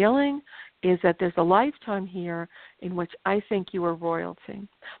I'm feeling, is that there's a lifetime here in which I think you are royalty,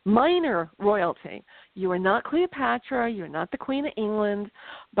 minor royalty. You are not Cleopatra, you are not the Queen of England,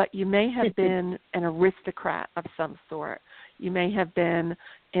 but you may have been an aristocrat of some sort. You may have been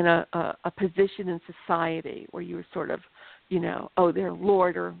in a position in society where you were sort of, they're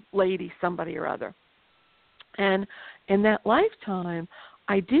lord or lady, somebody or other. And in that lifetime,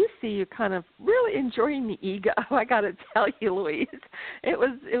 I do see you kind of really enjoying the ego. I got to tell you, Louise, it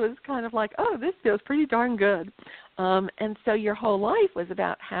was kind of like, this feels pretty darn good. And so your whole life was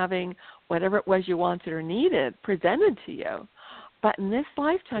about having whatever it was you wanted or needed presented to you. But in this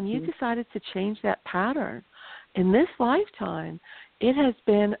lifetime, you decided to change that pattern. In this lifetime, it has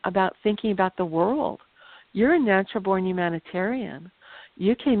been about thinking about the world. You're a natural-born humanitarian.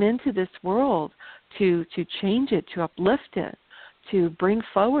 You came into this world to change it, to uplift it, to bring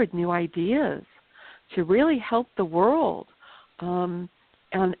forward new ideas, to really help the world on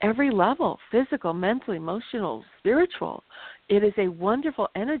every level, physical, mental, emotional, spiritual. It is a wonderful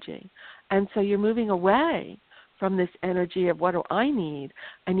energy. And so you're moving away from this energy of what do I need,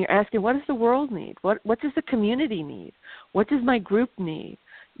 and you're asking, what does the world need? What does the community need? What does my group need?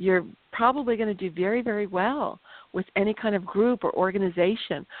 You're probably going to do very, very well with any kind of group or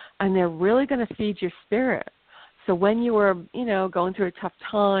organization, and they're really going to feed your spirit. So when you were, going through a tough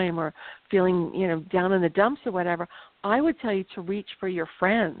time or feeling, down in the dumps or whatever, I would tell you to reach for your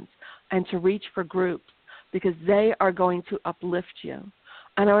friends and to reach for groups, because they are going to uplift you.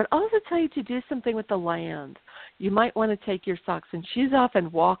 And I would also tell you to do something with the land. You might want to take your socks and shoes off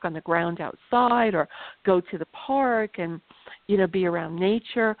and walk on the ground outside or go to the park and, be around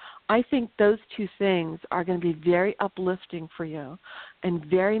nature. I think those two things are going to be very uplifting for you and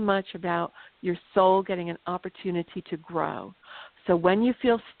very much about your soul getting an opportunity to grow. So when you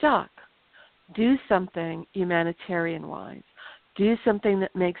feel stuck, do something humanitarian-wise. Do something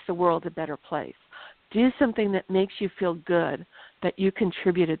that makes the world a better place. Do something that makes you feel good that you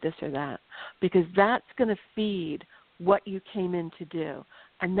contributed this or that, because that's going to feed what you came in to do,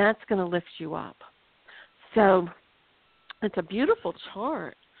 and that's going to lift you up. So it's a beautiful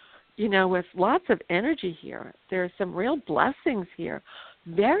chart, with lots of energy here. There are some real blessings here.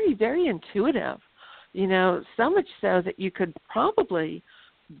 Very, very intuitive, so much so that you could probably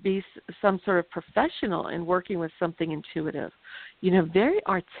be some sort of professional in working with something intuitive. Very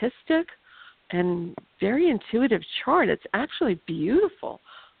artistic and very intuitive chart. It's actually beautiful.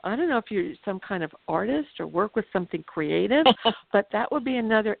 I don't know if you're some kind of artist or work with something creative, but that would be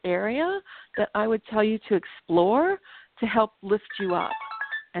another area that I would tell you to explore to help lift you up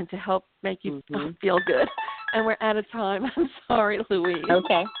and to help make you feel good. And we're out of time. I'm sorry, Louise.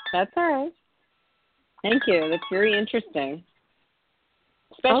 Okay, that's all right. Thank you. That's very interesting.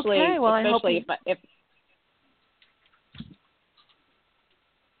 Especially, okay, well, especially if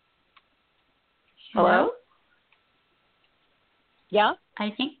Hello? Yeah?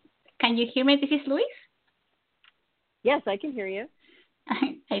 Can you hear me? This is Luis. Yes, I can hear you.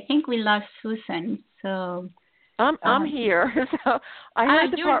 I think we lost Susan, so... I'm here. So I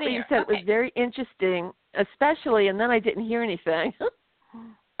heard the you're part where you there. said it was very interesting, especially, and then I didn't hear anything.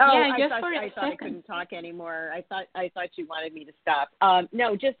 Yeah, I just thought for a I second. couldn't talk anymore. I thought you wanted me to stop.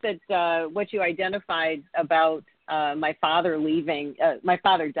 No, just that what you identified about my father leaving. My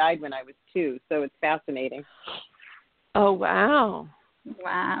father died when I was 2, so it's fascinating. Oh, wow.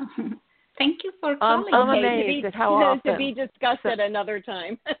 Wow. Thank you for calling. I'm amazed at how often. To be discussed at another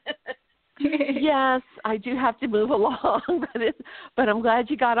time. Yes, I do have to move along, but I'm glad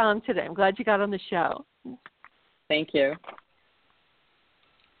you got on today. I'm glad you got on the show. Thank you.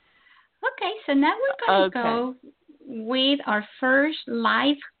 Okay, so now we're going to go with our first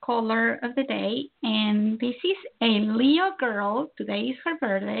live caller of the day, and this is a Leo girl. Today is her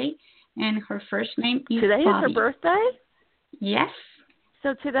birthday, and her first name is Today Bobby. Is her birthday? Yes.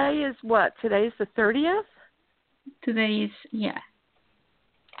 So today is what? Today is the 30th? Today is, yeah.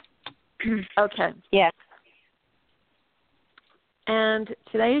 Okay. Yes. And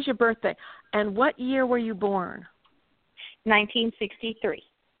today is your birthday. And what year were you born? 1963.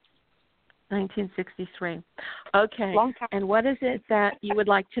 1963. Okay. Long time. And what is it that you would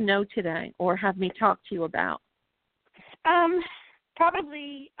like to know today or have me talk to you about?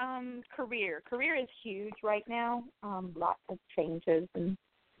 Probably career. Career is huge right now. Lots of changes and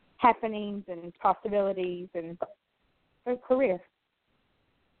happenings and possibilities and career.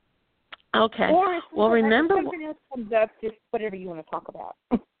 Okay. Or if remember, something else comes up, just whatever you want to talk about.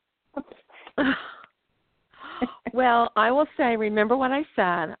 Well, I will say, remember what I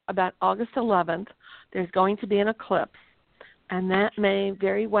said about August 11th, there's going to be an eclipse, and that may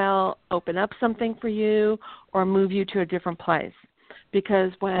very well open up something for you or move you to a different place.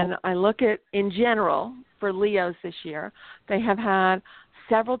 Because when I look at, in general, for Leos this year, they have had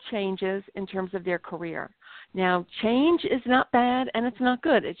several changes in terms of their career. Now, change is not bad and it's not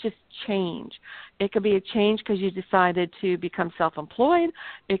good. It's just change. It could be a change because you decided to become self-employed.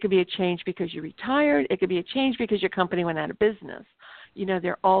 It could be a change because you retired. It could be a change because your company went out of business.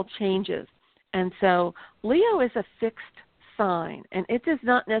 They're all changes. And so Leo is a fixed sign, and it does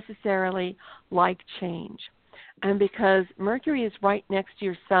not necessarily like change. And because Mercury is right next to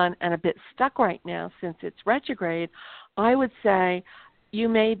your sun and a bit stuck right now since it's retrograde, I would say you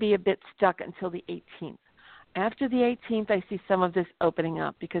may be a bit stuck until the 18th. After the 18th, I see some of this opening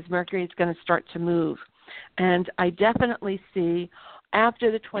up because Mercury is going to start to move. And I definitely see after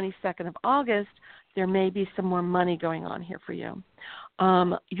the 22nd of August, there may be some more money going on here for you.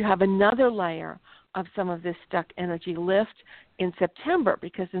 You have another layer of some of this stuck energy lift in September,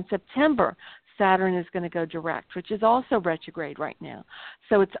 because in September, Saturn is going to go direct, which is also retrograde right now.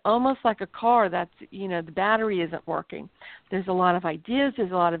 So it's almost like a car that's, the battery isn't working. There's a lot of ideas,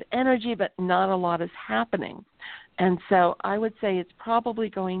 there's a lot of energy, but not a lot is happening. And so I would say it's probably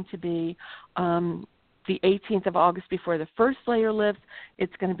going to be the 18th of August before the first layer lifts.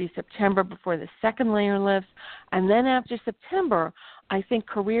 It's going to be September before the second layer lifts. And then after September, I think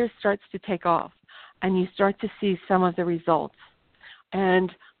career starts to take off, and you start to see some of the results.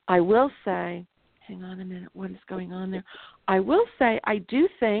 And I will say, hang on a minute, what is going on there? I will say I do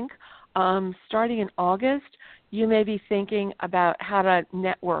think starting in August, you may be thinking about how to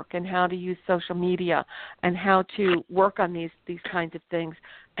network and how to use social media and how to work on these kinds of things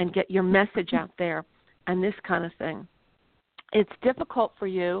and get your message out there and this kind of thing. It's difficult for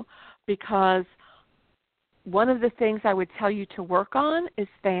you because one of the things I would tell you to work on is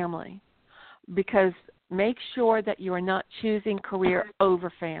family, because make sure that you are not choosing career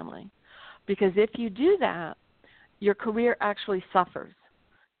over family, because if you do that, your career actually suffers.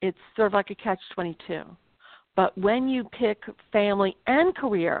 It's sort of like a catch-22. But when you pick family and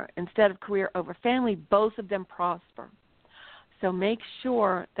career instead of career over family, both of them prosper. So make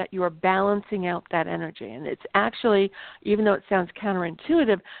sure that you are balancing out that energy. And it's actually, even though it sounds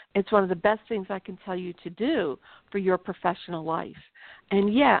counterintuitive, it's one of the best things I can tell you to do for your professional life.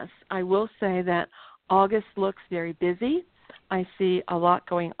 And yes, I will say that August looks very busy. I see a lot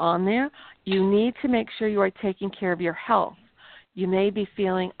going on there. You need to make sure you are taking care of your health. You may be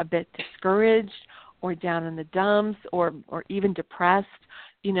feeling a bit discouraged or down in the dumps or even depressed,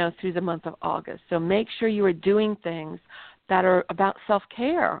 through the month of August. So make sure you are doing things that are about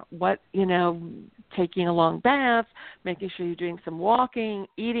self-care, taking a long bath, making sure you're doing some walking,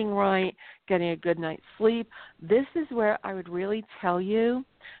 eating right, getting a good night's sleep. This is where I would really tell you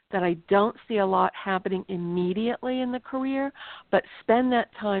that I don't see a lot happening immediately in the career, but spend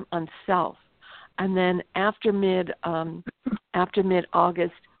that time on self. And then after mid-August,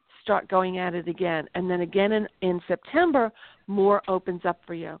 start going at it again. And then again in September, more opens up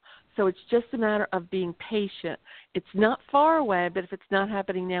for you. So it's just a matter of being patient. It's not far away, but if it's not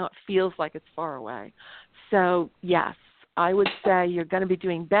happening now, it feels like it's far away. So, yes, I would say you're going to be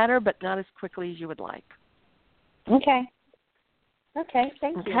doing better, but not as quickly as you would like. Okay. Okay,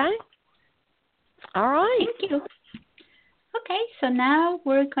 thank you. Okay? All right. Thank you. Okay, so now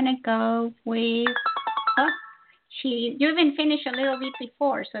we're going to go with, you even finished a little bit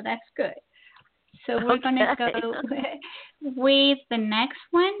before, so that's good. So we're going to go with the next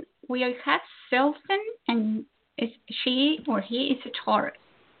one. We have Sylvan, and she or he is a Taurus.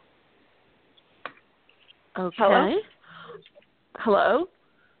 Okay. Hello?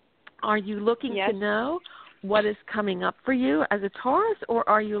 Are you looking Yes. to know what is coming up for you as a Taurus, or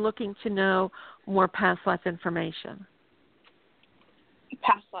are you looking to know more past life information?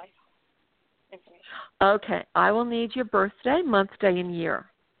 Past life information. Okay. I will need your birthday, month, day, and year.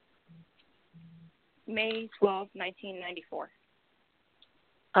 May 12, 1994.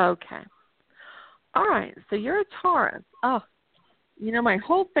 Okay. All right. So you're a Taurus. Oh, my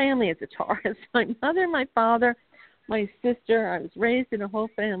whole family is a Taurus. My mother, my father, my sister. I was raised in a whole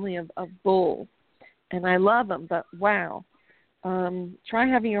family of bulls, and I love them. But wow, try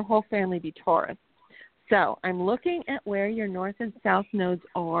having your whole family be Taurus. So I'm looking at where your north and south nodes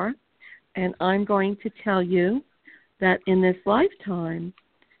are, and I'm going to tell you that in this lifetime,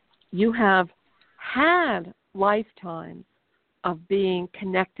 you have had lifetimes of being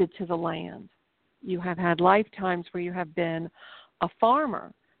connected to the land. You have had lifetimes where you have been a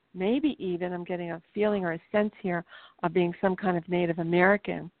farmer, maybe even, I'm getting a feeling or a sense here of being some kind of Native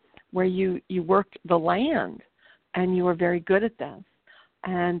American, where you worked the land and you were very good at this.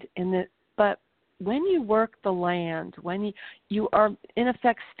 But when you work the land, when you are in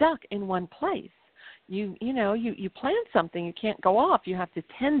effect stuck in one place, you plant something, you can't go off, you have to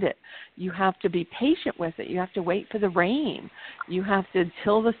tend it, you have to be patient with it, you have to wait for the rain, you have to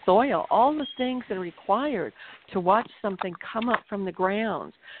till the soil, all the things that are required to watch something come up from the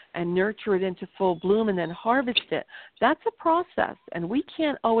ground and nurture it into full bloom and then harvest it. That's a process, and we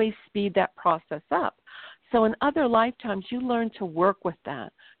can't always speed that process up. So in other lifetimes, you learn to work with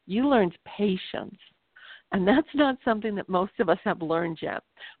that. You learned patience. And that's not something that most of us have learned yet,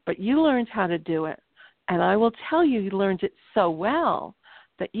 but you learned how to do it. And I will tell you, you learned it so well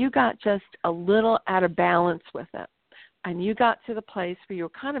that you got just a little out of balance with it. And you got to the place where you were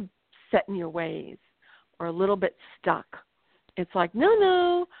kind of set in your ways or a little bit stuck. It's like,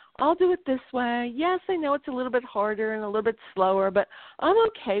 no, I'll do it this way. Yes, I know it's a little bit harder and a little bit slower, but I'm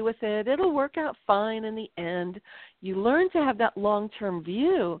okay with it. It'll work out fine in the end. You learn to have that long-term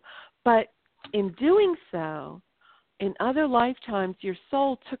view, but in doing so, in other lifetimes, your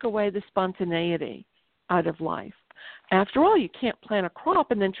soul took away the spontaneity out of life. After all, you can't plant a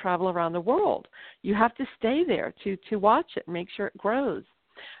crop and then travel around the world. You have to stay there to watch it and make sure it grows.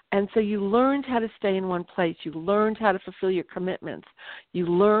 And so you learned how to stay in one place. You learned how to fulfill your commitments. You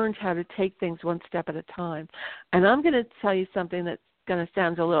learned how to take things one step at a time. And I'm going to tell you something that's going to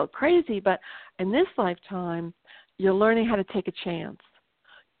sound a little crazy, but in this lifetime, you're learning how to take a chance.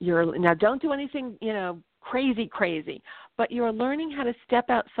 Now, don't do anything, crazy, but you're learning how to step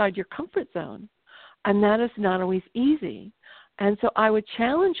outside your comfort zone. And that is not always easy. And so I would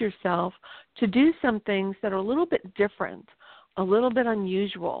challenge yourself to do some things that are a little bit different, a little bit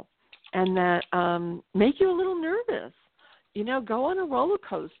unusual, and that make you a little nervous. You know, go on a roller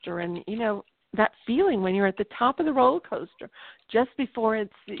coaster and, you know, that feeling when you're at the top of the roller coaster just before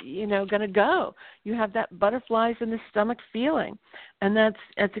it's, you know, going to go. You have that butterflies in the stomach feeling. And that's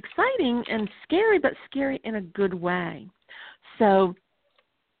exciting and scary, but scary in a good way. So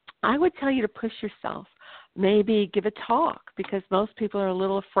I would tell you to push yourself. Maybe give a talk, because most people are a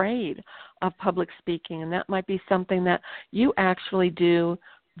little afraid of public speaking, and that might be something that you actually do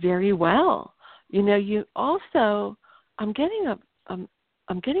very well. You know, you also, I'm getting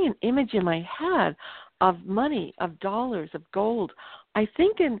an image in my head of money, of dollars, of gold. I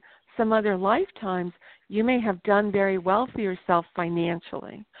think in some other lifetimes you may have done very well for yourself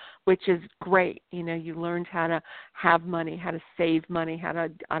financially, which is great. You know, you learned how to have money, how to save money, how to,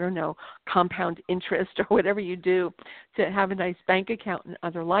 I don't know, compound interest or whatever you do to have a nice bank account in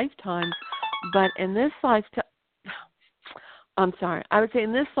other lifetimes. But in this lifetime, I would say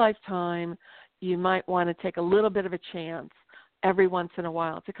in this lifetime, you might want to take a little bit of a chance every once in a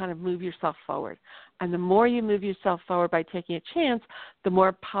while to kind of move yourself forward. And the more you move yourself forward by taking a chance, the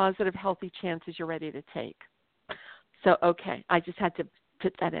more positive, healthy chances you're ready to take. So, okay, I just had to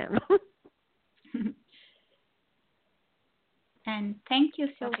put that in. And thank you,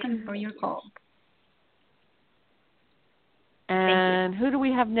 Susan, for your call. And who do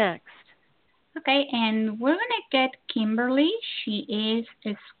we have next? Okay, and we're going to get Kimberly. She is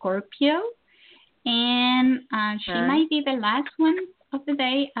a Scorpio, and she might be the last one of the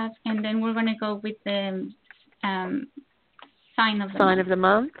day, and then we're going to go with the sign of the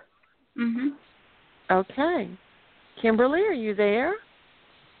month. Mm-hmm. Okay. Kimberly, are you there?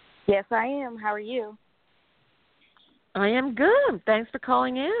 Yes, I am. How are you? I am good. Thanks for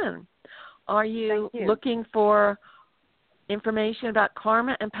calling in. Are you looking for information about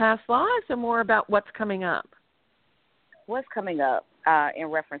karma and past lives, or more about what's coming up? What's coming up in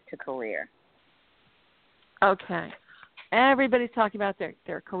reference to career? Okay. Everybody's talking about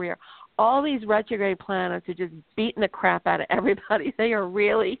their career. All these retrograde planets are just beating the crap out of everybody. They are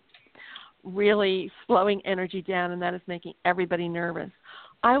really, really slowing energy down, and that is making everybody nervous.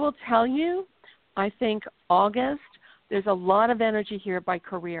 I will tell you, I think August, there's a lot of energy here by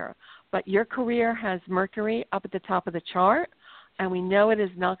career, but your career has Mercury up at the top of the chart, and we know it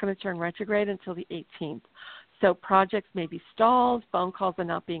is not going to turn retrograde until the 18th. So projects may be stalled, phone calls are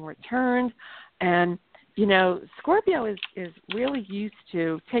not being returned, and you know, Scorpio is really used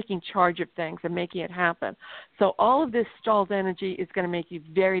to taking charge of things and making it happen. So all of this stalled energy is going to make you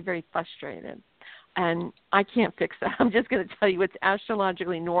very, very frustrated. And I can't fix that. I'm just going to tell you it's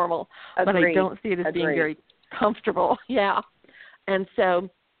astrologically normal, but I don't see it as being very comfortable. Yeah. And so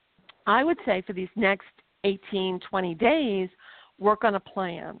I would say for these next 18, 20 days, work on a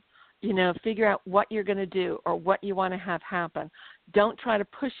plan. You know, figure out what you're going to do or what you want to have happen. Don't try to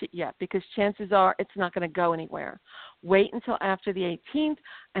push it yet, because chances are it's not going to go anywhere. Wait until after the 18th,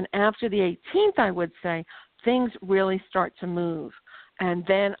 and after the 18th, I would say, things really start to move. And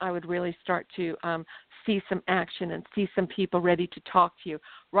then I would really start to see some action and see some people ready to talk to you.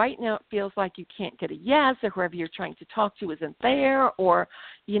 Right now it feels like you can't get a yes, or whoever you're trying to talk to isn't there, or,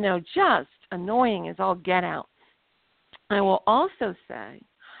 you know, just annoying as all get out. I will also say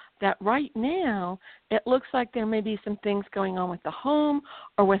that right now it looks like there may be some things going on with the home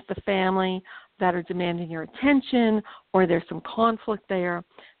or with the family that are demanding your attention, or there's some conflict there.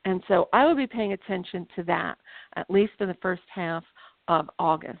 And so I will be paying attention to that, at least in the first half of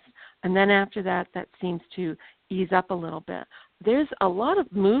August. And then after that, that seems to ease up a little bit. There's a lot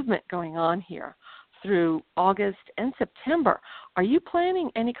of movement going on here through August and September. Are you planning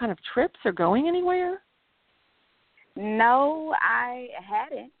any kind of trips or going anywhere? No, I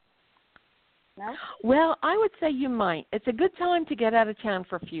hadn't. No? Well, I would say you might. It's a good time to get out of town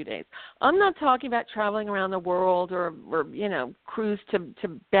for a few days. I'm not talking about traveling around the world or you know, cruise to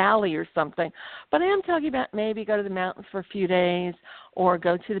Bali or something, but I am talking about maybe go to the mountains for a few days or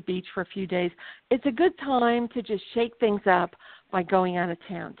go to the beach for a few days. It's a good time to just shake things up by going out of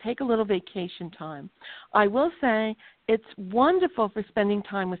town. Take a little vacation time. I will say it's wonderful for spending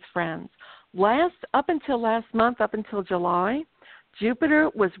time with friends. Up until last month, up until July, Jupiter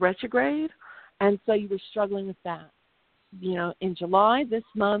was retrograde. And so you were struggling with that. You know, in July, this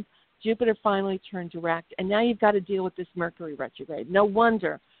month, Jupiter finally turned direct, and now you've got to deal with this Mercury retrograde. No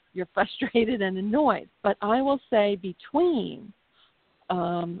wonder you're frustrated and annoyed. But I will say between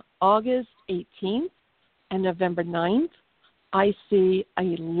August 18th and November 9th, I see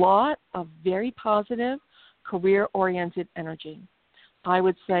a lot of very positive, career-oriented energy. I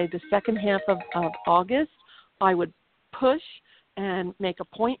would say the second half of August, I would push and make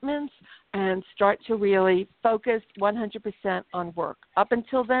appointments and start to really focus 100% on work. Up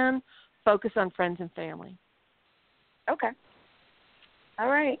until then, focus on friends and family. Okay. All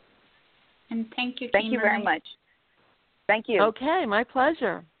right. And thank you, Thank you very much. Thank you. Okay, my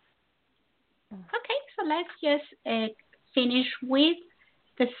pleasure. Okay, so let's just finish with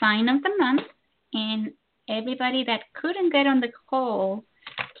the sign of the month. And everybody that couldn't get on the call,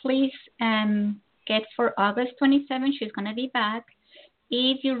 please get for August 27th. She's going to be back.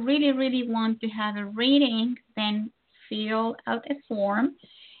 If you really, really want to have a reading, then fill out a form.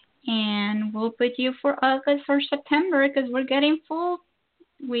 And we'll put you for August or September because we're getting full.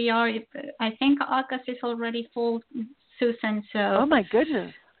 I think August is already full, Susan. So oh, my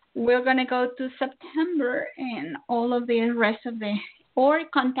goodness. We're going to go to September and all of the rest of or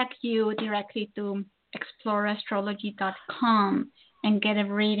contact you directly to exploreastrology.com and get a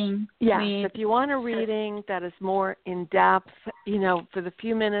reading. Yes, if you want a reading that is more in-depth, for the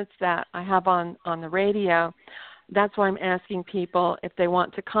few minutes that I have on the radio, that's why I'm asking people if they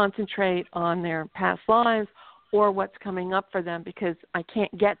want to concentrate on their past lives or what's coming up for them, because I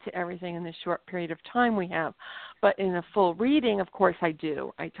can't get to everything in this short period of time we have. But in a full reading, of course I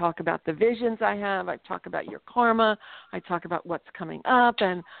do. I talk about the visions I have. I talk about your karma. I talk about what's coming up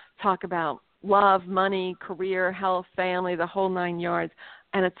and talk about love, money, career, health, family, the whole 9 yards,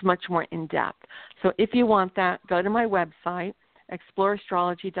 and it's much more in-depth. So if you want that, go to my website,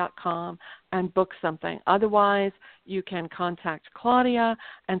 exploreastrology.com, and book something. Otherwise, you can contact Claudia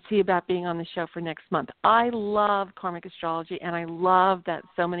and see about being on the show for next month. I love karmic astrology, and I love that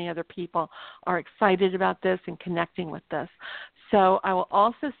so many other people are excited about this and connecting with this. So I will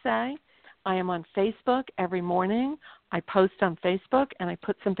also say I am on Facebook every morning. I post on Facebook, and I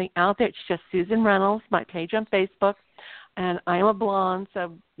put something out there. It's just Susan Reynolds, my page on Facebook, and I am a blonde,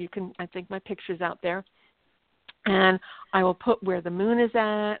 so I think my picture's out there. And I will put where the moon is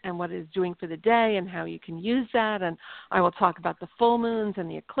at and what it is doing for the day and how you can use that. And I will talk about the full moons and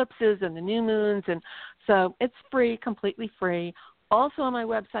the eclipses and the new moons. And so it's free, completely free. Also on my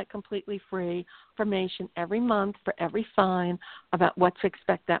website, completely free information every month for every sign about what to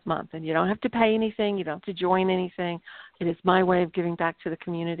expect that month. And you don't have to pay anything. You don't have to join anything. It is my way of giving back to the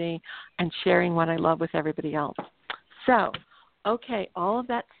community and sharing what I love with everybody else. So, okay, all of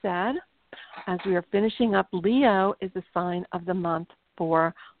that said, as we are finishing up, Leo is the sign of the month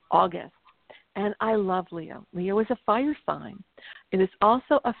for August. And I love Leo. Leo is a fire sign. It is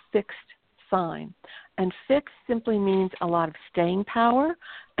also a fixed sign. And fixed simply means a lot of staying power.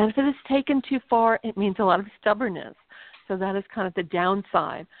 And if it is taken too far, it means a lot of stubbornness. So that is kind of the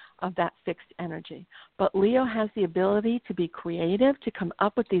downside of that fixed energy. But Leo has the ability to be creative, to come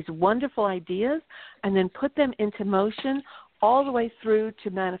up with these wonderful ideas, and then put them into motion all the way through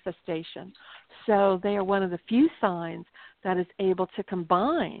to manifestation. So they are one of the few signs that is able to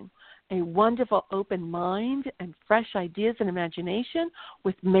combine a wonderful open mind and fresh ideas and imagination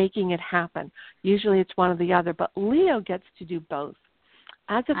with making it happen. Usually it's one or the other, but Leo gets to do both.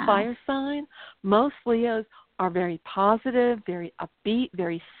 As a fire sign, most Leos are very positive, very upbeat,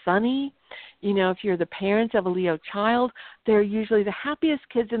 very sunny. You know, if you're the parents of a Leo child, they're usually the happiest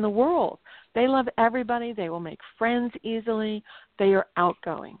kids in the world. They love everybody. They will make friends easily. They are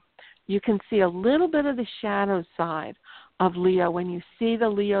outgoing. You can see a little bit of the shadow side of Leo when you see the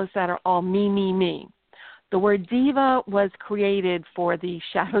Leos that are all me, me, me. The word diva was created for the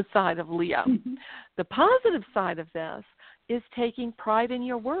shadow side of Leo. Mm-hmm. The positive side of this is taking pride in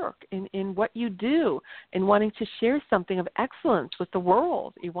your work, in what you do, in wanting to share something of excellence with the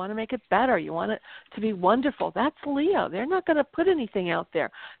world. You want to make it better. You want it to be wonderful. That's Leo. They're not going to put anything out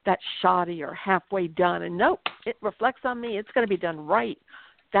there that's shoddy or halfway done. And nope, it reflects on me. It's going to be done right.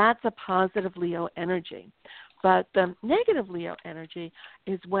 That's a positive Leo energy. But the negative Leo energy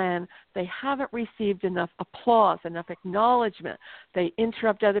is when they haven't received enough applause, enough acknowledgement. They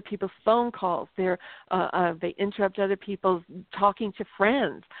interrupt other people's phone calls. They interrupt other people's talking to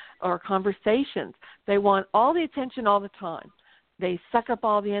friends or conversations. They want all the attention all the time. They suck up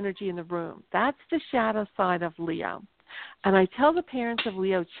all the energy in the room. That's the shadow side of Leo. And I tell the parents of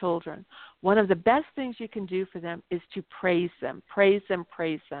Leo children, one of the best things you can do for them is to praise them, praise them,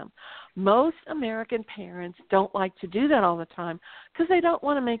 praise them. Most American parents don't like to do that all the time because they don't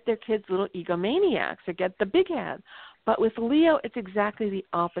want to make their kids little egomaniacs or get the big head. But with Leo, it's exactly the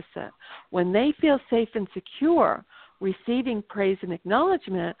opposite. When they feel safe and secure receiving praise and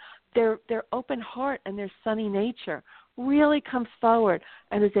acknowledgement, their open heart and their sunny nature really comes forward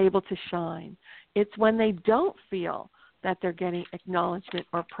and is able to shine. It's when they don't feel that they're getting acknowledgement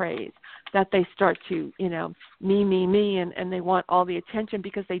or praise, that they start to, me, and they want all the attention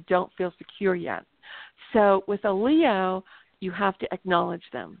because they don't feel secure yet. So with a Leo, you have to acknowledge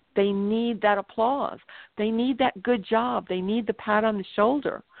them. They need that applause. They need that good job. They need the pat on the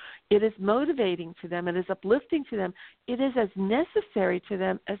shoulder. It is motivating to them. It is uplifting to them. It is as necessary to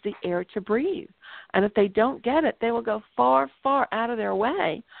them as the air to breathe. And if they don't get it, they will go far, far out of their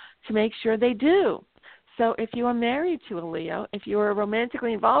way to make sure they do. So if you are married to a Leo, if you are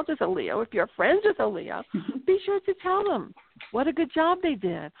romantically involved with a Leo, if you're friends with a Leo, be sure to tell them what a good job they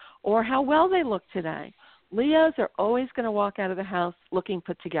did or how well they look today. Leos are always going to walk out of the house looking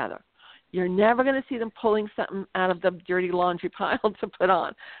put together. You're never going to see them pulling something out of the dirty laundry pile to put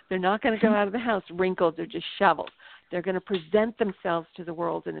on. They're not going to go out of the house wrinkled or disheveled. They're going to present themselves to the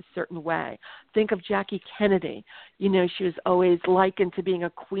world in a certain way. Think of Jackie Kennedy. You know, she was always likened to being a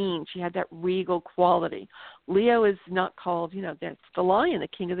queen. She had that regal quality. Leo is not called, you know, that's the lion, the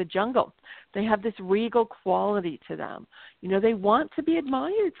king of the jungle. They have this regal quality to them. You know, they want to be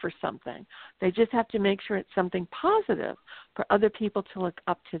admired for something. They just have to make sure it's something positive for other people to look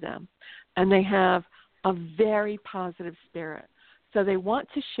up to them. And they have a very positive spirit. So they want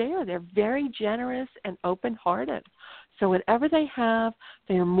to share. They're very generous and open-hearted. So whatever they have,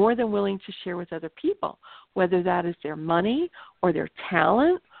 they are more than willing to share with other people, whether that is their money or their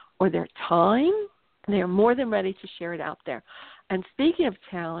talent or their time. They are more than ready to share it out there. And speaking of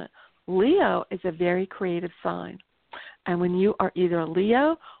talent, Leo is a very creative sign. And when you are either a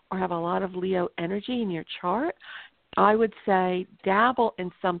Leo or have a lot of Leo energy in your chart, I would say dabble in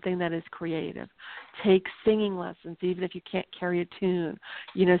something that is creative. Take singing lessons, even if you can't carry a tune.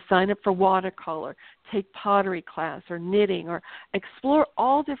 You know, sign up for watercolor. Take pottery class or knitting, or explore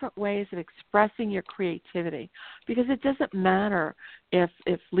all different ways of expressing your creativity. Because it doesn't matter if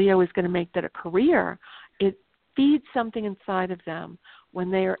Leo is going to make that a career. It feeds something inside of them when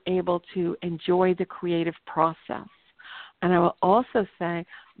they are able to enjoy the creative process. And I will also say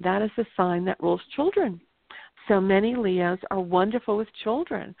that is a sign that rules children. So many Leos are wonderful with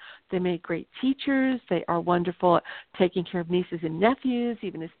children. They make great teachers. They are wonderful at taking care of nieces and nephews.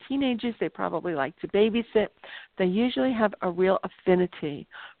 Even as teenagers, they probably like to babysit. They usually have a real affinity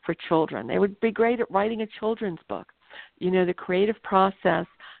for children. They would be great at writing a children's book. You know, the creative process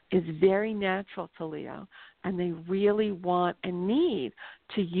is very natural to Leo, and they really want and need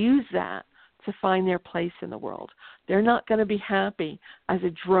to use that to find their place in the world. They're not going to be happy as a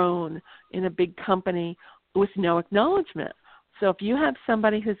drone in a big company with no acknowledgement. So if you have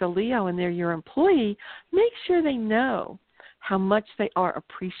somebody who's a Leo and they're your employee, make sure they know how much they are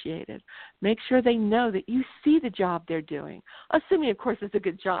appreciated. Make sure they know that you see the job they're doing, assuming, of course, it's a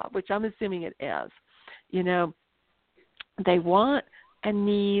good job, which I'm assuming it is. You know, they want and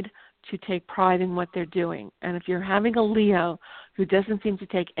need to take pride in what they're doing. And if you're having a Leo who doesn't seem to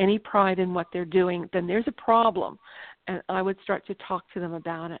take any pride in what they're doing, then there's a problem. And I would start to talk to them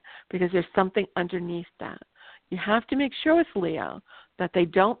about it, because there's something underneath that. You have to make sure with Leo that they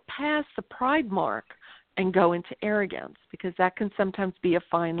don't pass the pride mark and go into arrogance, because that can sometimes be a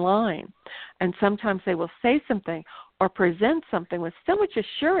fine line. And sometimes they will say something or present something with so much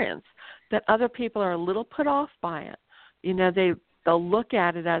assurance that other people are a little put off by it. You know, they'll look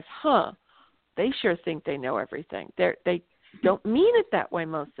at it as, they sure think they know everything. They don't mean it that way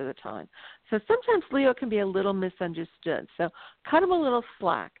most of the time. So sometimes Leo can be a little misunderstood. So cut them a little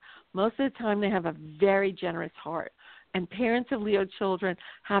slack. Most of the time they have a very generous heart. And parents of Leo children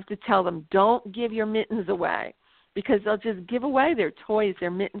have to tell them, don't give your mittens away, because they'll just give away their toys, their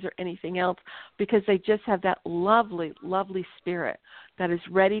mittens, or anything else, because they just have that lovely, lovely spirit that is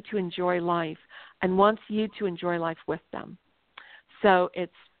ready to enjoy life and wants you to enjoy life with them. So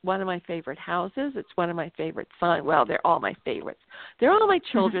it's one of my favorite houses. It's one of my favorite signs. Well, they're all my favorites. They're all my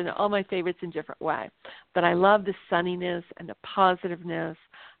children. They're all my favorites in different ways. But I love the sunniness and the positiveness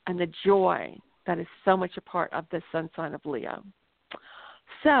and the joy that is so much a part of the sun sign of Leo.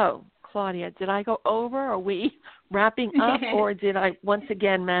 So, Claudia, did I go over? Are we wrapping up, or did I once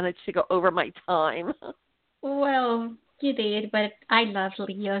again manage to go over my time? Well, you did, but I love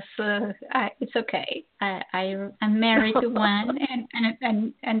Leo, so it's okay. I'm married to one,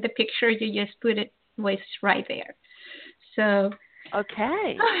 and the picture you just put it was right there. So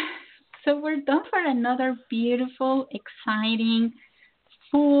okay. So we're done for another beautiful, exciting,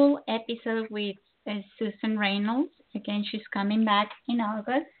 full episode with Susan Reynolds. Again, she's coming back in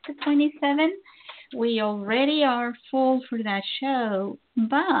August the 27th. We already are full for that show,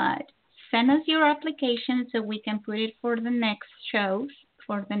 but send us your application so we can put it for the next shows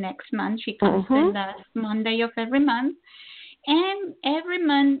for the next month. She comes the last Monday of every month. And every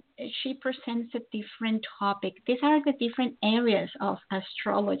month she presents a different topic. These are the different areas of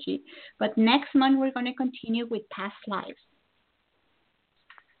astrology. But next month we're going to continue with past lives.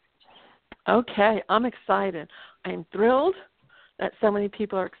 Okay, I'm excited. I'm thrilled. that so many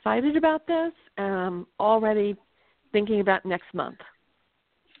people are excited about this, and I'm already thinking about next month.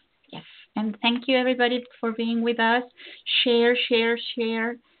 Yes, and thank you everybody for being with us. Share, share,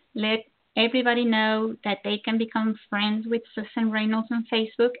 share. Let everybody know that they can become friends with Susan Reynolds on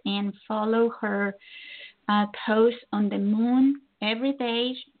Facebook and follow her posts on the moon every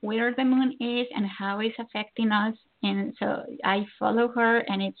day, where the moon is and how it's affecting us. And so I follow her,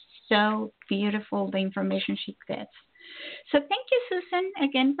 and it's so beautiful, the information she gets. So thank you, Susan,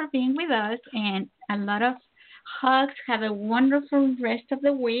 again for being with us, and a lot of hugs. Have a wonderful rest of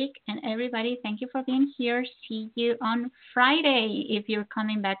the week. And everybody, thank you for being here. See you on Friday if you're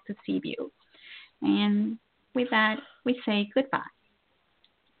coming back to Seaview. And with that, we say goodbye.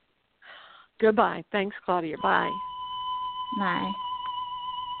 Goodbye. Thanks, Claudia. Bye. Bye.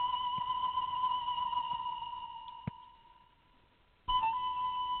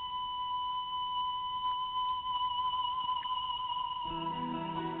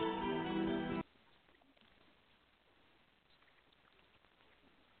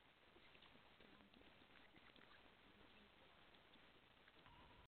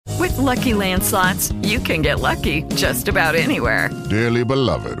 With Lucky Land Slots, you can get lucky just about anywhere. Dearly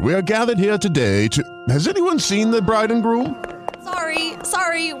beloved, we are gathered here today to... Has anyone seen the bride and groom?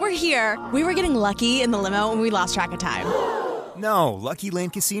 Sorry, we're here. We were getting lucky in the limo and we lost track of time. No, Lucky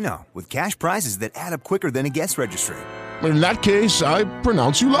Land Casino, with cash prizes that add up quicker than a guest registry. In that case, I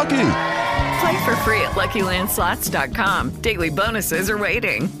pronounce you lucky. Play for free at LuckyLandSlots.com. Daily bonuses are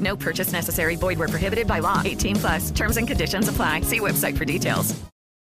waiting. No purchase necessary. Void where prohibited by law. 18+. Terms and conditions apply. See website for details.